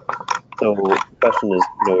 So the question is,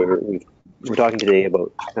 we're talking today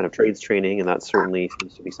about kind of trades training, and that certainly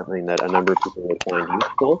seems to be something that a number of people would find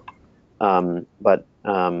useful. But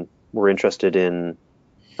we're interested in,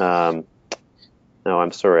 no,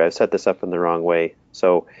 I'm sorry, I've set this up in the wrong way.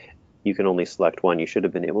 So you can only select one. You should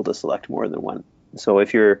have been able to select more than one. So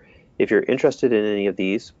if you're interested in any of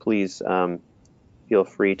these, please feel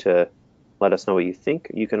free to let us know what you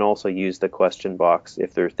think. You can also use the question box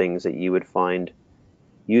if there are things that you would find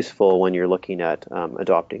useful when you're looking at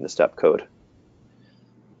adopting the step code.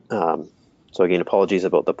 So again, apologies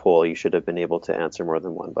about the poll. You should have been able to answer more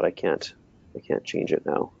than one, but I can't change it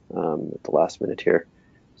now at the last minute here.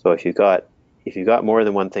 So if you've got more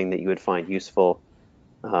than one thing that you would find useful,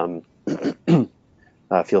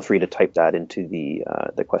 feel free to type that into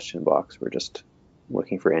the question box. We're just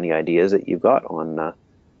looking for any ideas that you've got on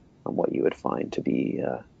what you would find to be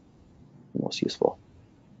most useful.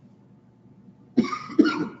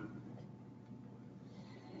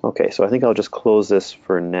 Okay, so I think I'll just close this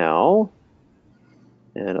for now.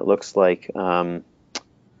 And it looks like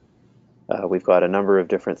we've got a number of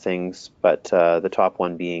different things, but the top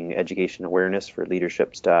one being education awareness for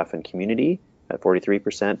leadership, staff, and community at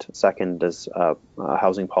 43%. Second is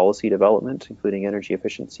housing policy development, including energy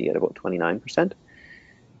efficiency, at about 29%.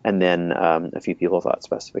 And then a few people thought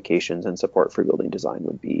specifications and support for building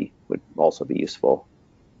design would also be useful.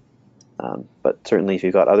 But certainly, if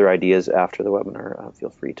you've got other ideas after the webinar, feel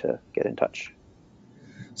free to get in touch.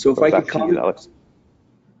 So if I could comment, Alex.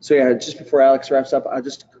 So yeah, just before Alex wraps up, I'll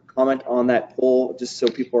just comment on that poll, just so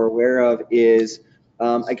people are aware of, is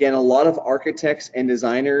again, a lot of architects and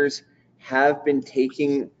designers have been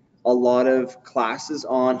taking a lot of classes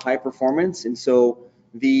on high performance, and so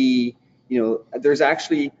there's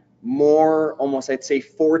actually more, almost I'd say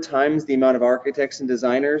 4 times the amount of architects and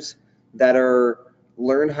designers that are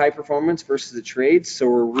learn high performance versus the trades. So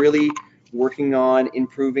we're really working on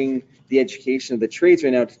improving the education of the trades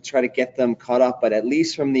right now to try to get them caught up. But at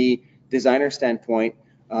least from the designer standpoint,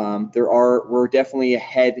 we're definitely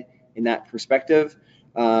ahead in that perspective.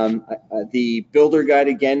 The builder guide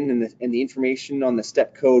again and the information on the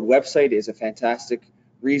Step Code website is a fantastic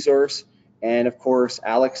resource. And of course,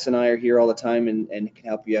 Alex and I are here all the time and can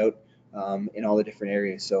help you out in all the different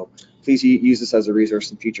areas. So please use this as a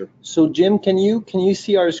resource in future. So Jim, can you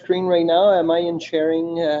see our screen right now? Am I in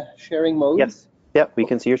sharing mode? Yes. Yep, we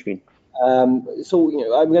can see your screen. So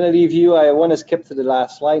I'm going to leave you. I want to skip to the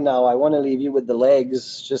last slide now. I want to leave you with the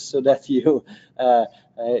legs, just so that you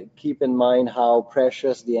keep in mind how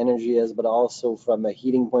precious the energy is, but also from a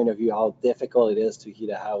heating point of view, how difficult it is to heat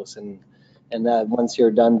a house. And once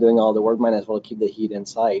you're done doing all the work, might as well keep the heat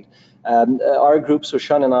inside. Our group, so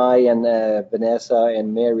Shaun and I and Vanessa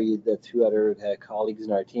and Mary, the two other colleagues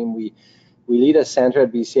in our team, we lead a center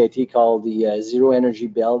at BCIT called the Zero Energy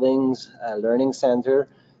Buildings Learning Center.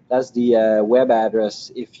 That's the web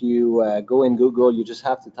address. If you go in Google, you just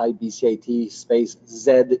have to type BCIT space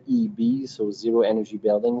ZEB, so Zero Energy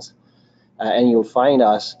Buildings, and you'll find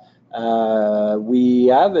us. We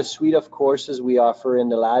have a suite of courses we offer in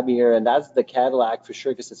the lab here, and that's the Cadillac for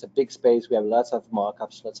sure, because it's a big space. We have lots of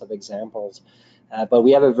mock-ups, lots of examples. But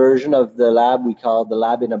we have a version of the lab we call the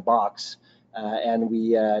lab in a box. And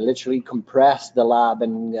we literally compressed the lab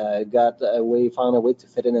and found a way to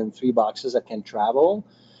fit it in 3 boxes that can travel.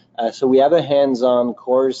 So we have a hands-on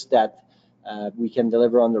course that we can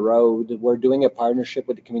deliver on the road. We're doing a partnership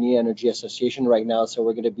with the Community Energy Association right now, so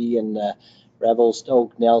we're going to be in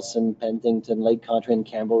Revelstoke, Nelson, Pentington, Lake Country, and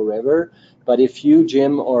Campbell River. But if you,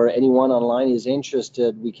 Jim, or anyone online is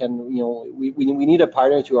interested, we can, we need a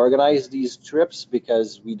partner to organize these trips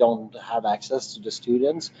because we don't have access to the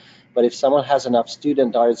students. But if someone has enough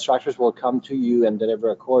students, our instructors will come to you and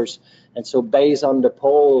deliver a course. And so based on the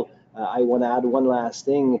poll, I want to add one last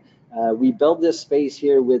thing. We built this space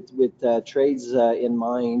here with trades in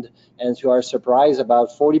mind, and to our surprise,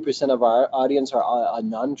 about 40% of our audience are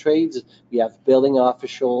non-trades. We have building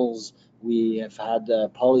officials, we have had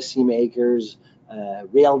policymakers,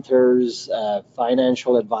 realtors,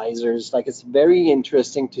 financial advisors. Like, it's very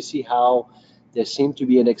interesting to see how there seems to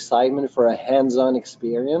be an excitement for a hands-on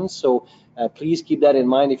experience. So please keep that in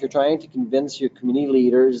mind. If you're trying to convince your community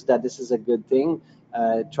leaders that this is a good thing,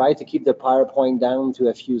 try to keep the PowerPoint down to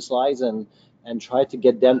a few slides and try to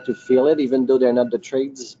get them to feel it, even though they're not the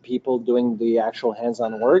trades people doing the actual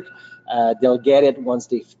hands-on work. They'll get it once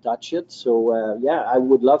they touch it. So yeah, I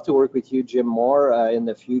would love to work with you, Jim, more in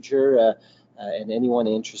the future. And anyone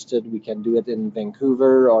interested, we can do it in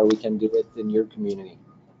Vancouver or we can do it in your community.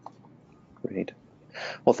 Great.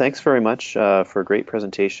 Well, thanks very much for a great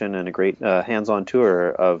presentation and a great hands-on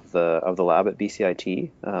tour of the lab at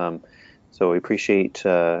BCIT. So we appreciate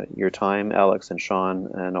your time, Alex and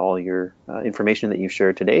Shaun, and all your information that you've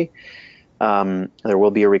shared today. There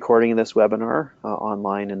will be a recording of this webinar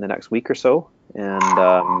online in the next week or so,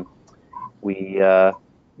 and we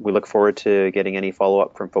look forward to getting any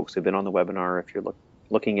follow-up from folks who've been on the webinar. If you're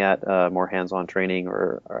looking at more hands-on training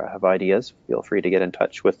or have ideas, feel free to get in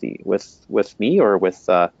touch with me or with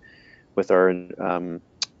our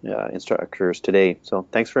instructors today. So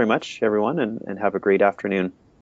thanks very much, everyone, and have a great afternoon.